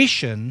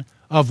foundation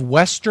of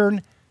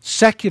Western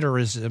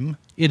secularism,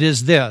 it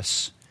is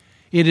this.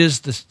 It is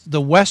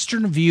the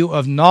Western view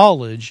of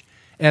knowledge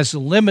as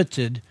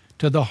limited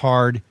to the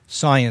hard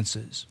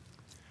sciences.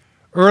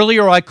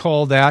 Earlier I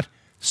called that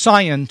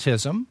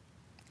scientism,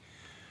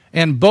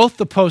 and both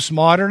the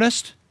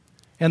postmodernist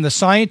and the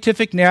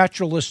scientific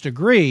naturalist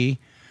agree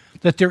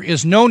that there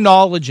is no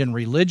knowledge in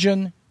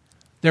religion,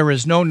 there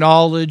is no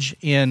knowledge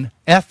in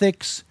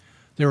ethics,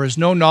 there is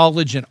no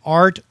knowledge in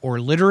art or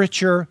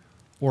literature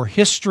or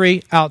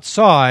history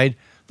outside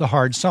the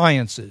hard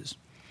sciences.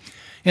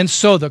 And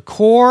so the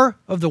core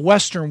of the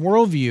Western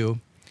worldview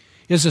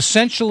is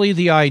essentially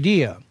the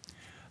idea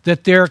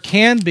that there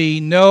can be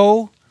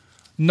no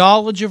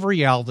knowledge of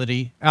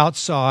reality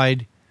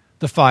outside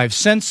the five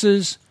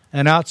senses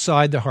and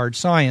outside the hard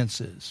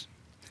sciences.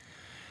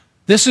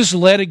 This has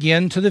led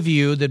again to the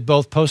view that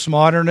both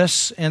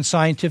postmodernists and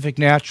scientific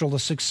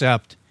naturalists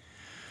accept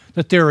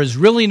that there is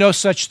really no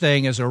such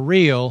thing as a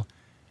real,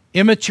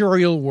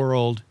 immaterial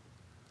world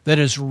that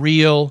is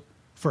real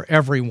for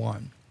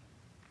everyone.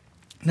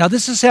 Now,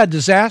 this has had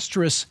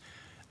disastrous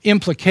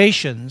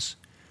implications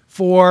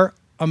for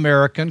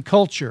American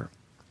culture.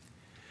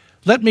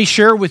 Let me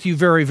share with you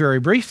very, very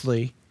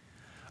briefly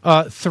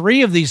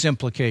three of these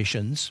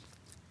implications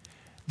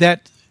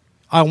that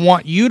I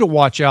want you to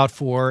watch out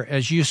for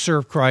as you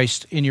serve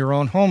Christ in your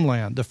own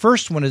homeland. The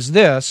first one is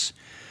this.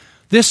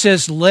 This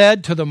has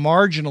led to the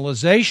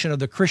marginalization of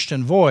the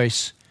Christian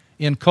voice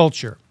in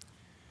culture.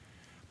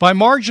 By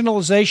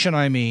marginalization,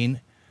 I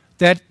mean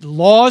that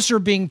laws are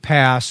being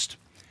passed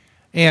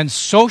and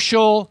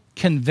social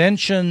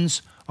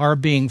conventions are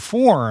being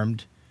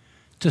formed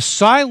to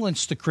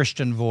silence the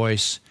Christian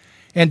voice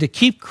and to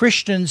keep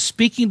Christians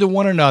speaking to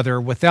one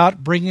another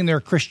without bringing their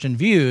Christian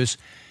views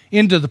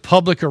into the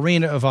public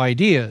arena of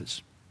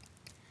ideas.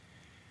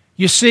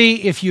 You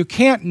see, if you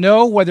can't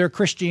know whether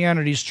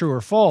Christianity is true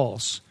or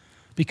false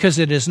because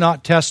it is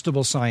not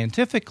testable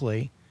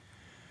scientifically,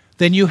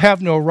 then you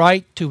have no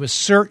right to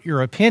assert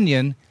your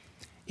opinion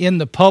in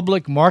the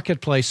public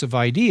marketplace of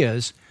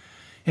ideas,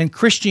 and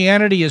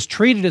Christianity is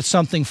treated as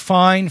something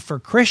fine for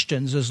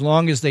Christians as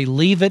long as they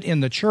leave it in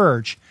the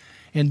church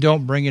and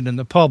don't bring it in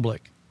the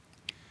public.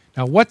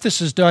 Now, what this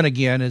has done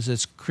again is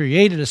it's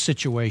created a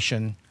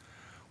situation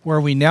where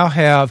we now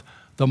have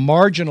the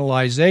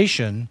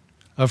marginalization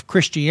of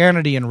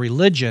Christianity and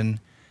religion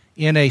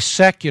in a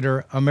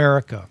secular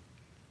America.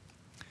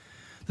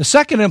 The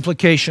second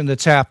implication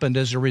that's happened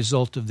as a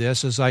result of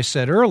this, as I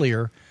said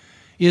earlier,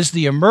 is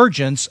the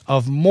emergence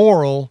of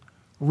moral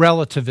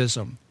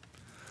relativism.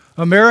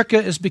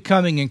 America is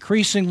becoming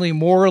increasingly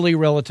morally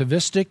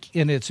relativistic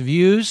in its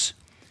views,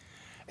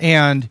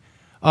 and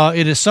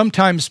it has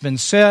sometimes been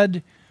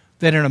said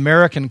that in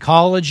American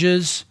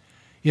colleges,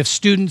 if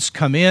students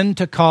come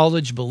into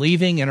college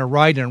believing in a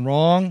right and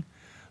wrong,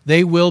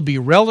 they will be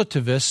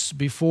relativists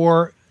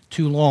before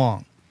too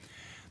long.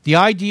 The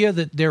idea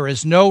that there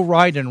is no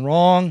right and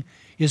wrong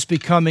is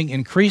becoming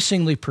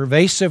increasingly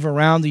pervasive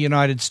around the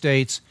United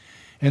States,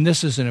 and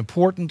this is an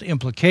important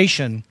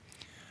implication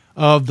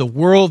of the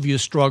worldview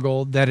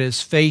struggle that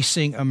is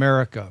facing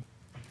America.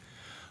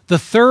 The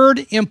third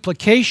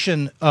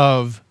implication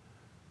of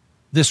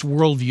this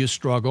worldview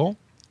struggle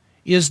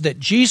is that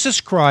Jesus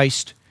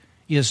Christ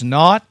is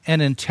not an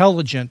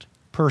intelligent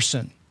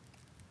person.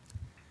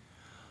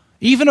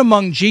 Even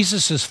among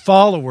Jesus'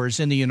 followers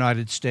in the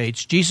United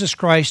States, Jesus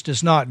Christ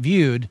is not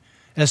viewed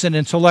as an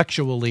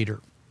intellectual leader.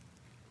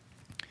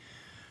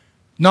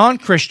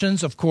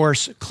 Non-Christians, of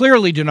course,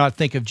 clearly do not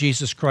think of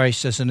Jesus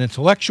Christ as an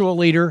intellectual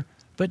leader,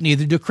 but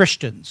neither do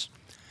Christians.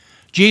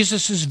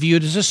 Jesus is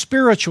viewed as a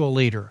spiritual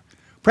leader,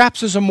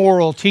 perhaps as a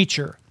moral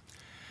teacher,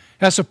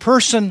 as a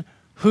person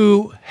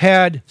who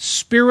had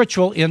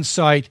spiritual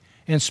insight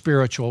and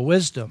spiritual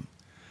wisdom.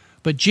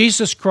 But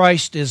Jesus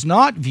Christ is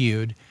not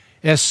viewed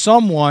as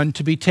someone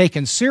to be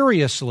taken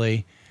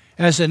seriously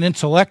as an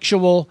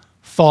intellectual,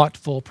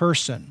 thoughtful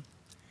person.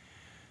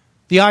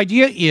 The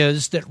idea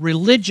is that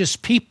religious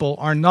people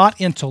are not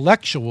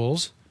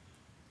intellectuals.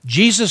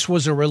 Jesus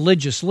was a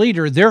religious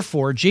leader,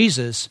 therefore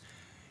Jesus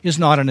is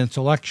not an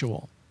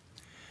intellectual.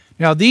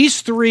 Now,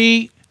 these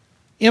three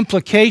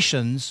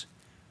implications,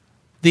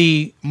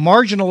 the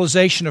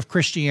marginalization of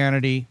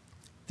Christianity,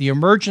 the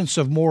emergence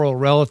of moral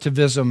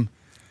relativism,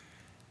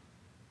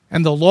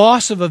 and the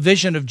loss of a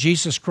vision of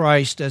Jesus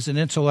Christ as an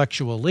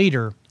intellectual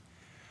leader,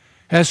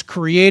 has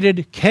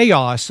created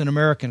chaos in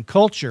American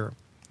culture,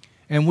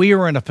 and we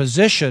are in a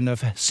position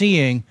of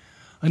seeing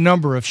a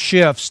number of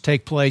shifts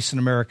take place in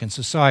American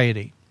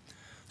society.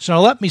 So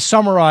now let me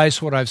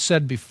summarize what I've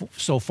said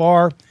so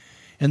far,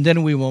 and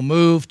then we will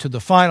move to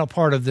the final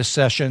part of this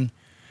session,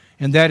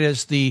 and that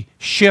is the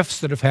shifts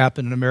that have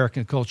happened in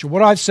American culture.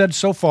 What I've said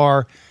so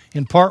far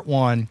in part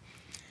one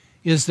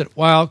is that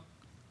while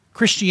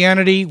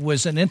Christianity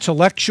was an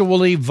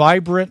intellectually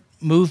vibrant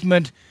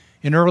movement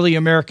in early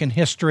American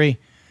history,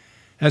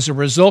 as a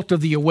result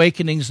of the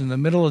awakenings in the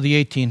middle of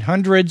the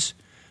 1800s,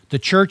 the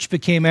church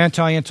became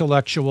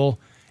anti-intellectual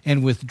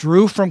and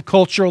withdrew from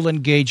cultural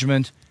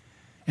engagement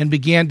and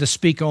began to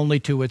speak only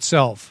to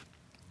itself.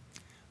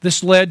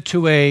 This led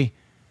to a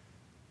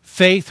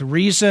faith,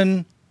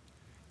 reason,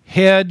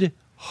 head,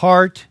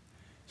 heart,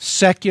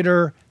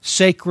 secular,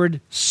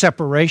 sacred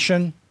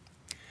separation,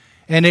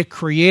 and it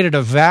created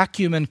a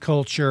vacuum in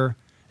culture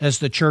as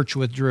the church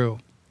withdrew.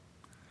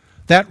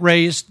 That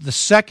raised the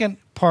second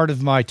part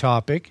of my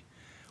topic.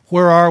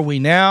 Where are we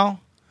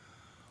now?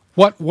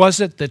 What was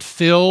it that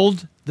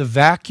filled the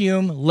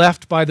vacuum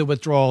left by the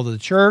withdrawal of the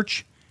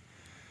church?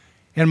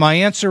 And my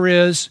answer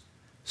is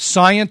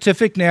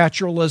scientific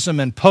naturalism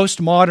and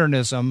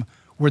postmodernism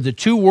were the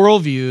two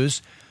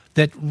worldviews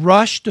that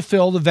rushed to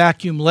fill the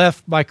vacuum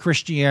left by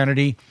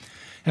Christianity.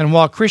 And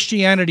while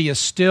Christianity is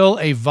still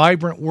a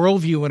vibrant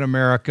worldview in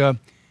America,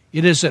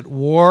 it is at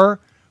war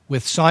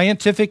with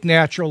scientific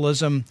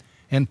naturalism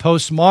and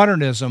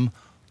postmodernism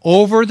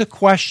over the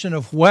question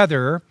of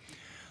whether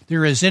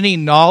there is any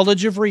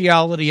knowledge of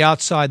reality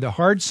outside the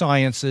hard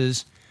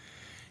sciences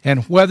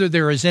and whether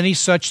there is any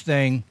such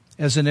thing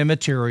as an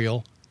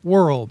immaterial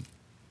world.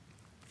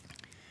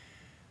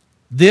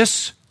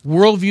 This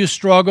worldview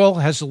struggle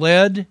has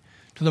led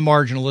to the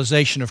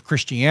marginalization of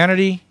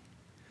Christianity,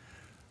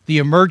 the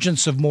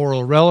emergence of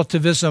moral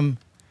relativism,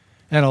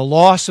 and a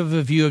loss of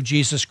a view of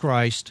Jesus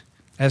Christ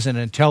as an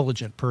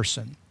intelligent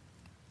person.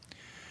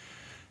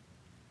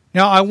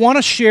 Now, I want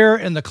to share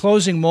in the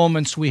closing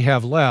moments we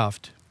have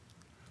left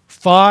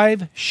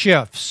 5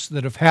 shifts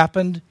that have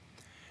happened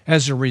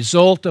as a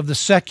result of the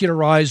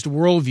secularized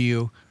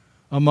worldview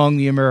among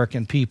the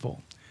American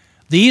people.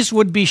 These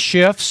would be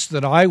shifts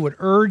that I would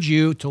urge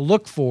you to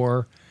look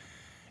for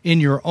in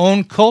your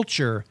own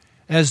culture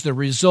as the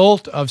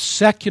result of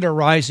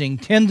secularizing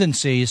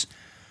tendencies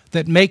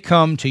that may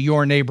come to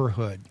your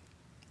neighborhood.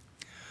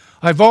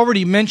 I've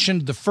already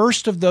mentioned the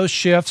first of those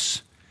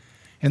shifts,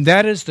 and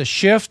that is the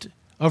shift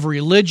of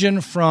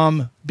religion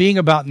from being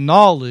about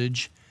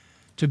knowledge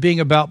to being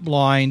about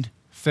blind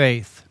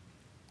faith.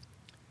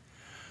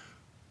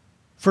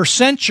 For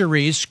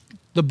centuries,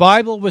 the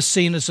Bible was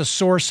seen as a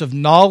source of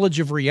knowledge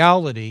of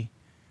reality,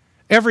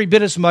 every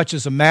bit as much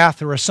as a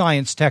math or a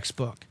science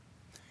textbook.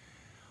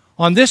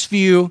 On this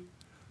view,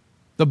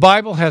 the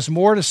Bible has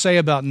more to say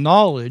about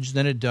knowledge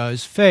than it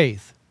does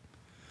faith.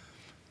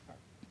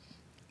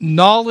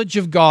 Knowledge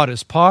of God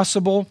is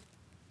possible.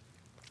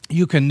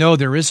 You can know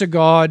there is a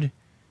God.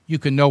 You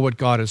can know what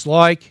God is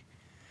like.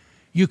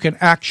 You can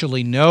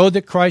actually know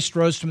that Christ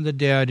rose from the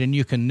dead, and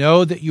you can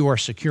know that you are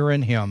secure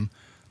in Him.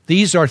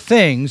 These are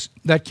things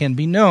that can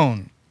be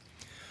known.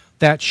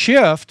 That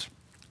shift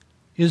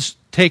is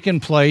taken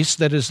place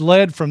that is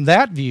led from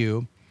that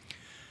view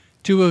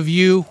to a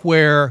view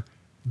where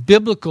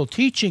biblical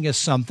teaching is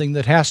something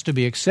that has to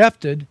be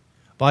accepted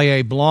by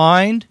a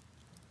blind,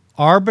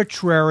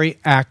 arbitrary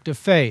act of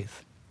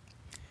faith.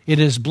 It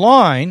is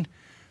blind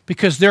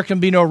because there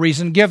can be no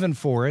reason given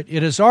for it.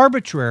 It is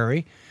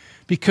arbitrary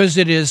because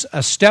it is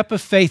a step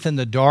of faith in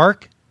the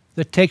dark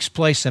that takes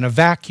place in a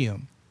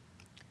vacuum.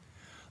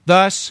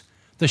 Thus,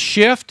 the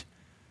shift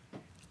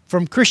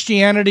from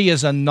Christianity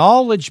as a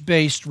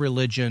knowledge-based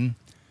religion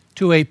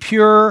to a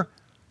pure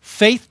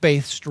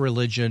faith-based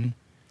religion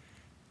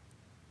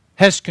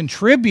has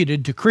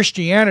contributed to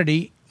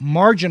Christianity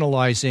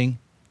marginalizing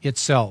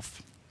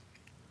itself.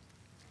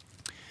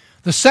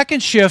 The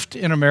second shift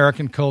in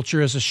American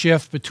culture is a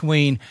shift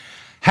between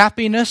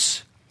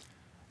happiness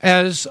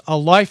as a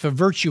life of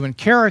virtue and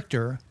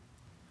character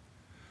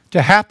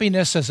to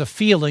happiness as a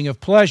feeling of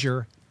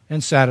pleasure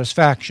and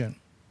satisfaction.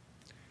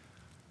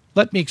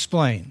 Let me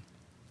explain.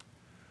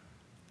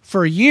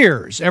 For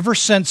years, ever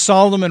since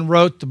Solomon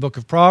wrote the book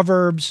of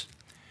Proverbs,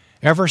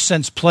 ever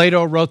since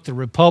Plato wrote the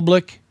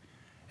Republic,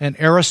 and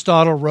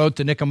Aristotle wrote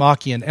the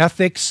Nicomachean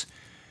Ethics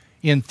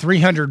in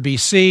 300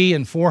 BC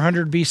and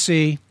 400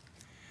 BC,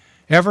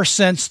 ever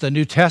since the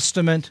New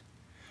Testament,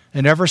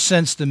 and ever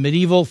since the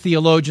medieval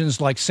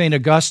theologians like St.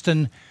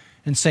 Augustine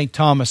and St.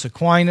 Thomas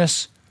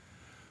Aquinas,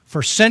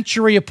 for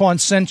century upon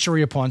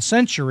century upon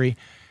century,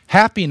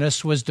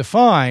 happiness was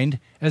defined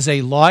as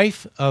a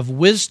life of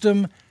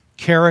wisdom,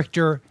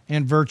 character,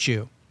 and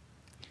virtue.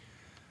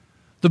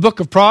 The book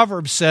of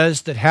Proverbs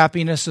says that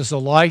happiness is a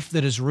life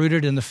that is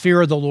rooted in the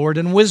fear of the Lord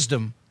and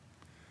wisdom.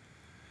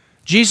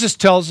 Jesus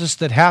tells us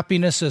that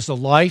happiness is a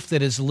life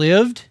that is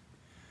lived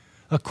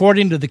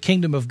according to the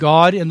kingdom of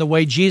God in the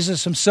way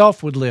Jesus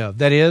himself would live.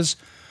 That is,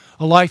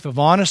 a life of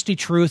honesty,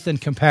 truth,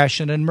 and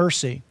compassion and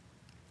mercy.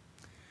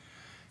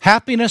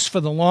 Happiness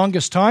for the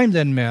longest time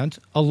then meant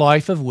a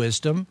life of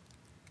wisdom,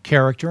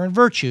 character, and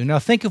virtue. Now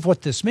think of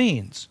what this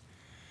means.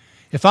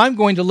 If I'm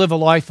going to live a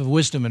life of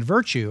wisdom and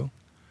virtue,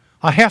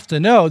 I have to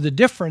know the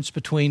difference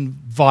between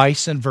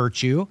vice and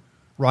virtue,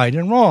 right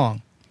and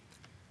wrong.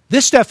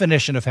 This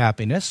definition of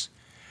happiness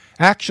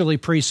actually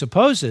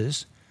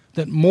presupposes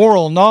that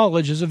moral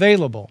knowledge is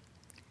available.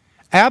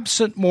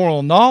 Absent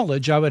moral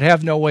knowledge, I would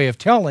have no way of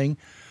telling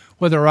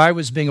whether I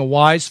was being a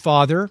wise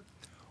father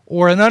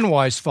or an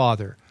unwise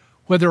father,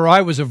 whether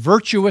I was a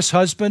virtuous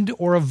husband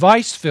or a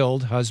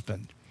vice-filled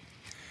husband.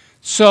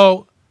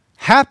 So,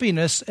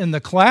 happiness in the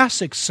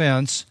classic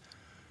sense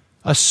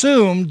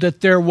assumed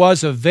that there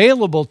was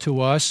available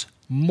to us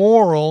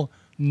moral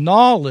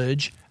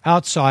knowledge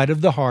outside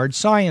of the hard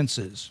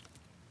sciences.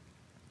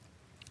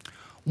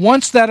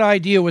 Once that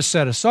idea was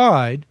set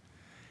aside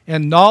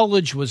and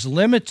knowledge was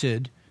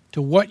limited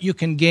to what you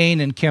can gain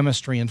in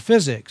chemistry and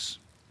physics,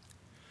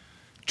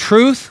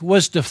 truth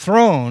was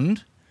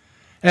dethroned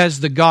as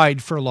the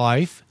guide for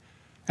life.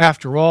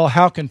 After all,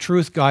 how can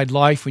truth guide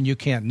life when you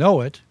can't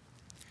know it?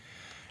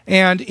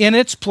 And in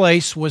its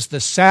place was the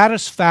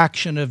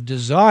satisfaction of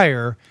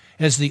desire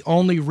as the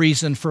only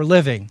reason for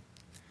living.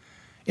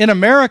 In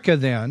America,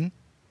 then,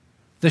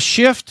 the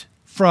shift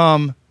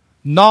from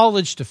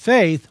knowledge to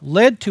faith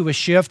led to a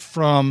shift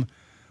from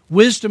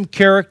wisdom,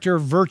 character,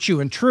 virtue,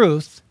 and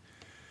truth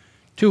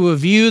to a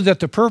view that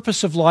the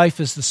purpose of life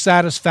is the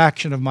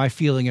satisfaction of my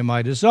feeling and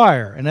my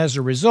desire. And as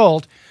a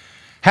result,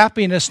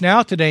 happiness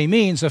now today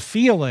means a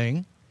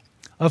feeling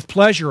of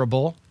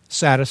pleasurable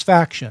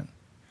satisfaction.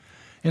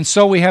 And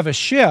so we have a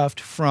shift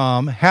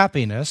from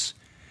happiness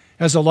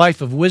as a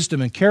life of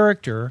wisdom and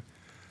character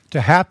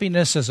to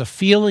happiness as a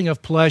feeling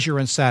of pleasure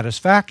and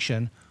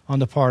satisfaction on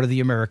the part of the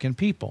American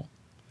people.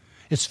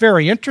 It's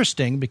very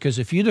interesting because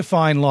if you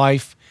define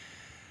life,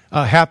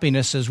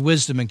 happiness as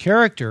wisdom and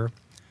character,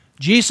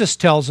 Jesus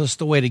tells us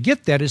the way to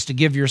get that is to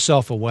give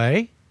yourself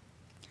away.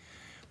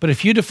 But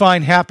if you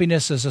define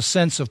happiness as a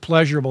sense of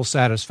pleasurable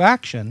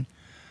satisfaction,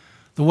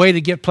 the way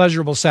to get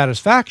pleasurable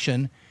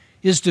satisfaction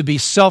is to be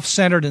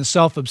self-centered and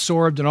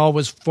self-absorbed and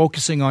always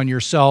focusing on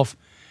yourself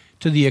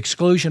to the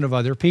exclusion of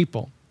other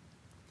people.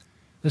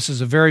 This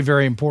is a very,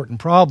 very important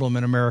problem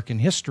in American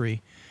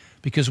history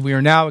because we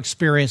are now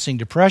experiencing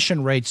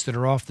depression rates that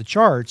are off the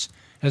charts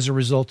as a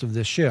result of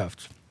this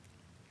shift.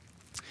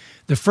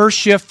 The first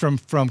shift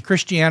from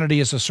Christianity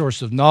as a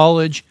source of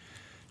knowledge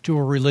to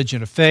a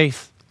religion of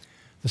faith.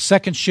 The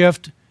second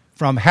shift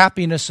from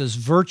happiness as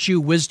virtue,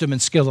 wisdom,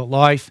 and skill at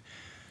life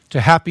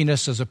to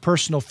happiness as a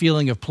personal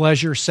feeling of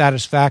pleasure,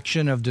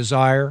 satisfaction, of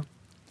desire.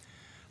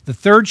 The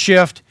third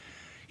shift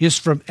is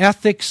from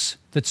ethics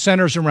that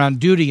centers around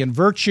duty and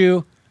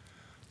virtue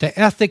to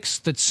ethics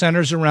that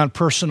centers around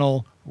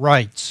personal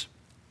rights.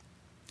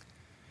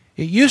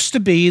 It used to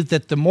be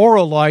that the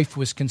moral life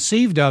was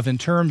conceived of in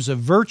terms of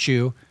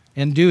virtue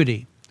and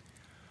duty.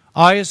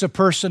 I, as a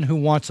person who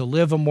wants to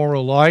live a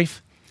moral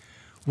life,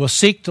 will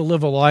seek to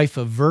live a life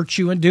of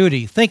virtue and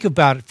duty. Think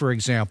about it, for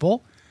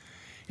example.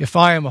 If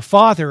I am a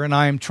father and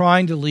I am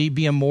trying to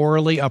be a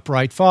morally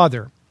upright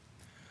father,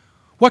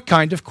 what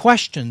kind of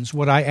questions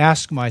would I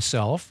ask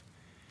myself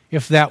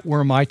if that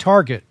were my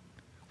target?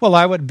 Well,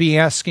 I would be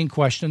asking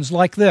questions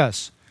like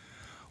this.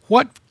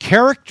 What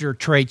character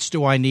traits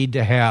do I need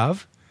to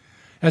have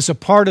as a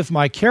part of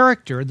my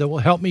character that will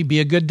help me be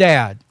a good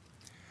dad?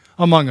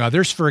 Among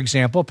others, for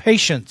example,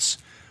 patience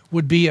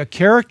would be a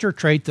character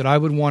trait that I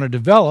would want to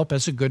develop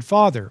as a good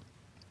father.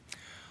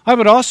 I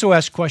would also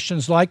ask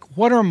questions like,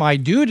 what are my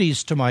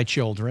duties to my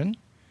children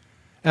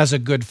as a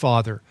good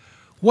father?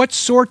 What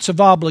sorts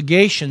of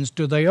obligations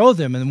do they owe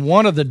them? And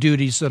one of the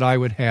duties that I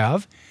would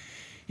have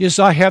is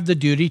I have the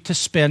duty to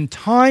spend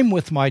time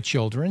with my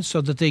children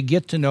so that they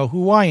get to know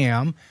who I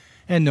am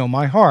and know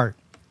my heart.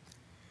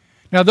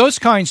 Now, those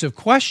kinds of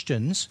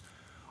questions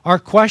are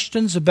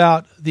questions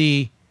about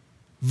the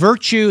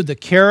virtue, the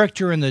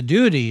character, and the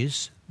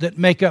duties that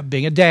make up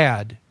being a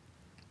dad.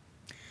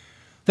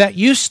 That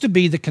used to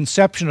be the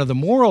conception of the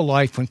moral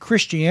life when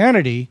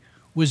Christianity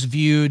was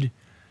viewed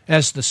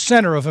as the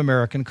center of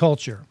American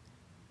culture.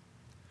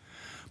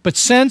 But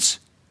since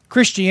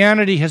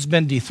Christianity has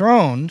been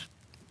dethroned,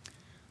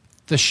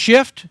 the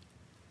shift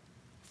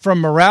from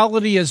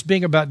morality as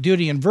being about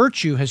duty and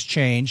virtue has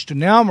changed to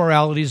now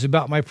morality is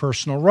about my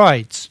personal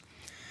rights.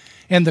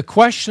 And the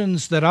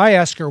questions that I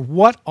ask are,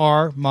 what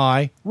are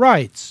my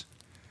rights?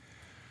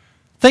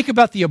 Think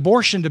about the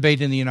abortion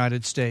debate in the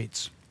United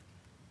States.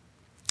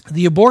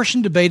 The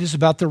abortion debate is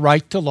about the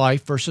right to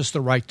life versus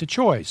the right to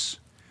choice.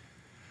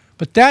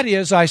 But that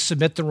is, I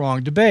submit, the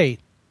wrong debate.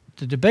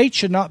 The debate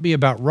should not be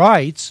about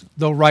rights,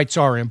 though rights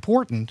are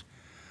important.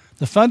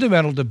 The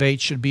fundamental debate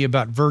should be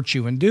about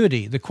virtue and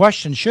duty. The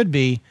question should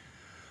be,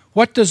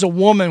 what does a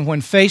woman,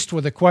 when faced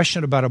with a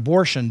question about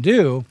abortion,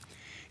 do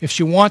if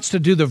she wants to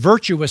do the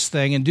virtuous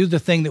thing and do the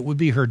thing that would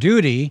be her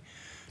duty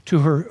to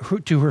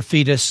her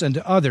fetus and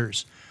to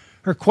others?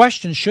 Her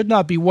question should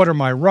not be, what are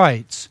my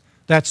rights?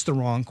 That's the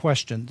wrong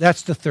question.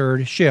 That's the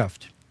third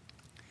shift.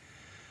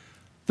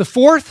 The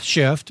fourth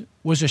shift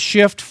was a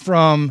shift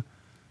from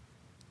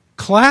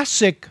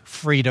classic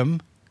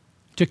freedom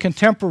to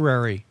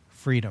contemporary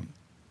freedom.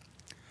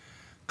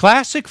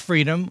 Classic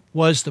freedom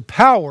was the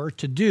power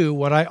to do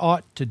what I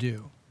ought to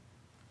do.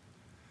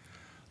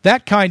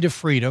 That kind of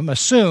freedom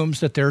assumes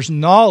that there's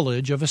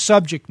knowledge of a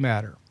subject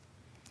matter.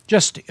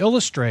 Just to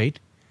illustrate,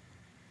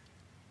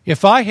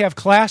 if I have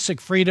classic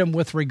freedom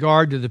with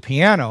regard to the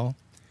piano,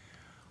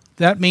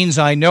 that means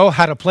I know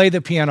how to play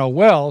the piano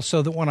well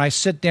so that when I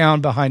sit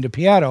down behind a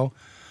piano,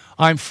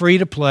 I'm free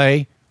to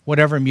play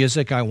whatever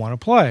music I want to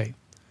play.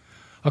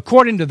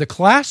 According to the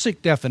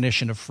classic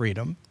definition of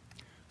freedom,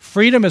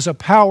 freedom is a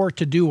power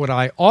to do what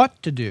I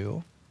ought to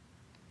do,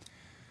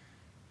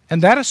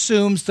 and that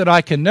assumes that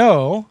I can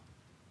know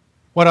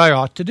what I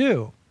ought to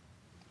do.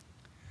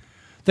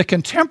 The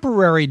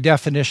contemporary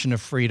definition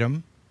of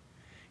freedom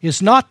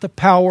is not the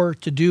power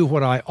to do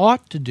what I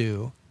ought to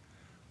do,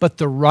 but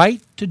the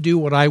right to do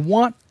what I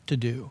want to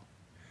do.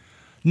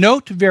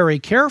 Note very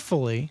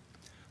carefully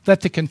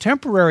that the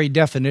contemporary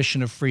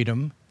definition of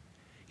freedom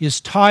is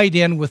tied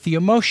in with the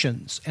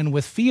emotions and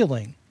with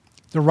feeling,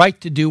 the right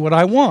to do what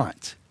I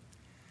want.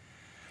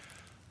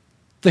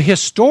 The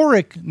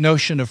historic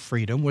notion of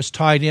freedom was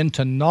tied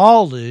into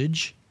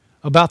knowledge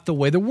about the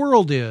way the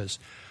world is,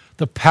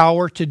 the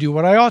power to do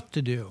what I ought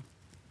to do.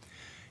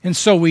 And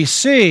so we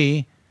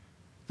see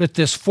that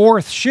this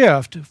fourth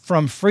shift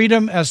from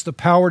freedom as the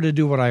power to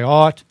do what I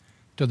ought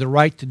to the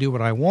right to do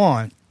what I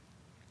want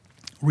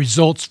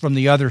results from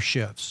the other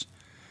shifts.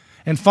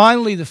 And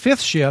finally, the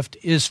fifth shift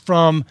is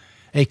from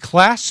a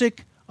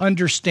classic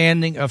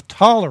understanding of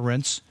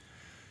tolerance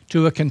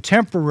to a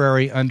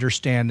contemporary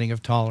understanding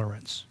of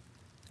tolerance.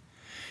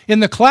 In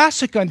the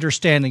classic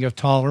understanding of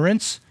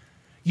tolerance,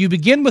 you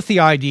begin with the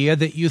idea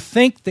that you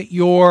think that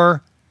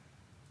your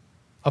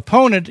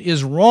opponent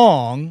is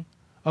wrong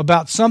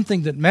about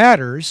something that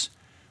matters,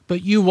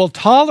 but you will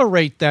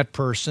tolerate that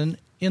person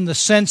in the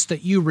sense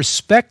that you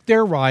respect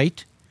their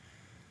right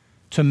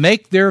to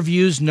make their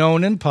views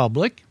known in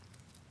public,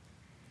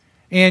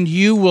 and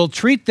you will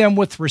treat them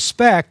with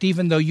respect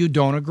even though you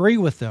don't agree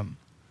with them.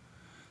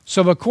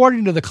 So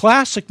according to the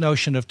classic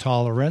notion of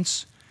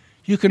tolerance,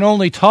 you can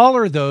only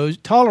tolerate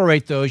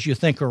those you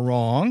think are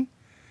wrong.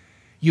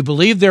 You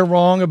believe they're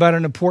wrong about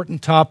an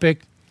important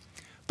topic,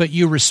 but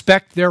you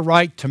respect their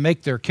right to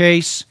make their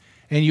case,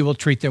 and you will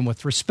treat them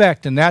with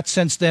respect. In that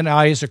sense, then,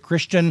 I, as a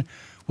Christian,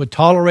 would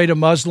tolerate a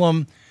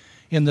Muslim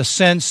in the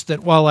sense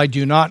that while I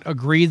do not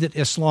agree that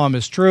Islam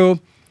is true,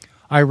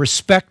 I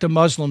respect a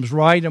Muslim's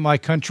right in my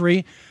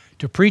country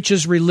to preach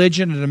his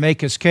religion and to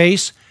make his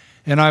case,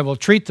 and I will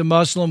treat the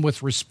Muslim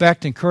with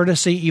respect and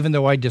courtesy even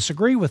though I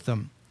disagree with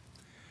them.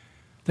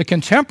 The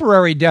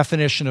contemporary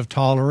definition of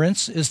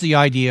tolerance is the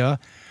idea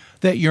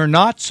that you're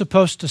not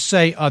supposed to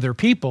say other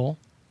people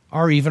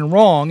are even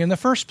wrong in the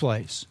first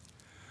place.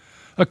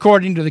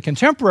 According to the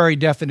contemporary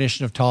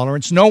definition of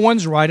tolerance, no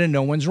one's right and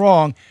no one's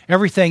wrong.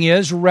 Everything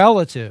is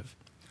relative.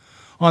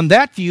 On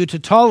that view, to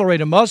tolerate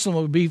a Muslim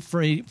would be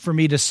for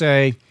me to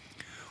say,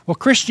 well,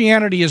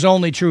 Christianity is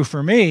only true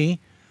for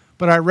me,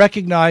 but I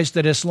recognize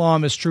that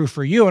Islam is true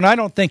for you, and I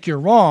don't think you're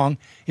wrong.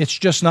 It's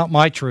just not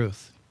my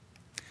truth.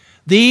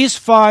 These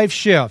five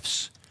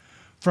shifts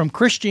from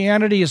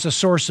Christianity as a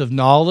source of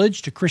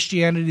knowledge to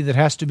Christianity that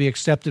has to be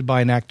accepted by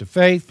an act of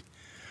faith,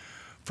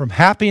 from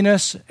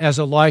happiness as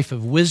a life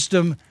of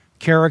wisdom,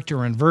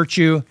 character, and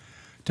virtue,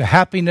 to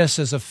happiness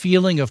as a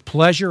feeling of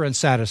pleasure and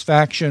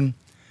satisfaction,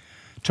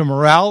 to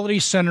morality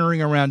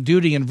centering around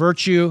duty and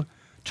virtue,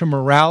 to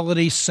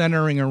morality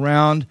centering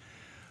around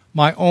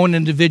my own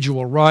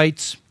individual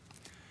rights,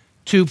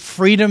 to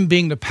freedom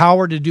being the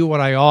power to do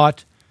what I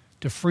ought,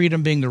 to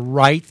freedom being the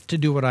right to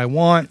do what I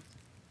want,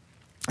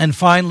 and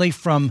finally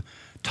from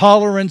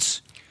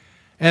tolerance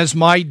as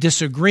my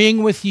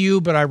disagreeing with you,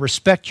 but I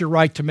respect your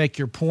right to make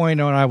your point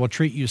and I will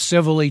treat you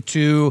civilly,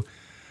 to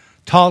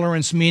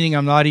tolerance meaning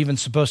I'm not even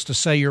supposed to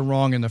say you're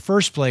wrong in the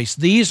first place.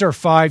 These are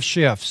five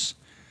shifts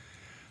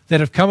that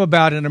have come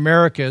about in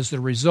America as the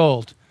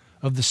result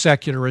of the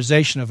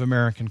secularization of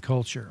American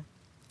culture.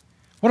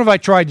 What have I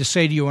tried to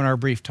say to you in our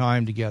brief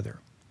time together?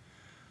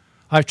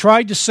 I've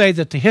tried to say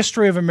that the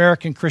history of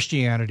American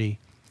Christianity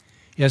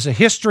is a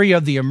history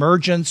of the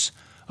emergence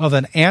of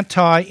an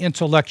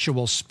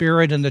anti-intellectual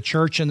spirit in the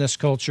church in this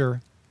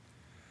culture.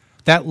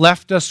 That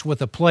left us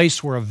with a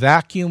place where a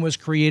vacuum was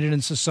created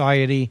in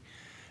society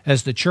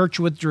as the church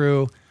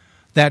withdrew.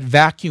 That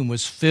vacuum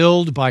was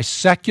filled by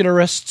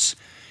secularists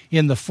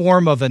in the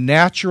form of a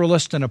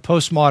naturalist and a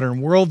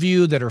postmodern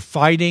worldview that are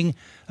fighting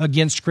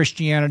against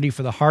Christianity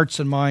for the hearts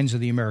and minds of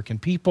the American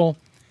people.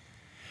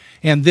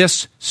 And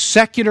this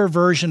secular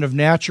version of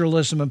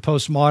naturalism and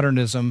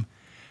postmodernism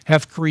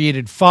have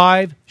created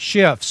five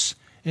shifts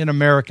in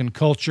American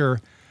culture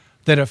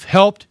that have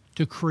helped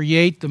to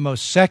create the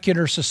most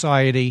secular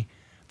society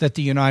that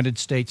the United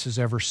States has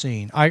ever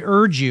seen. I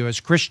urge you as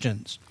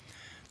Christians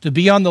to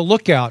be on the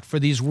lookout for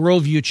these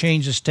worldview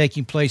changes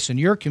taking place in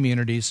your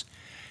communities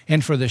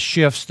and for the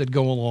shifts that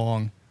go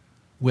along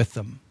with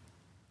them.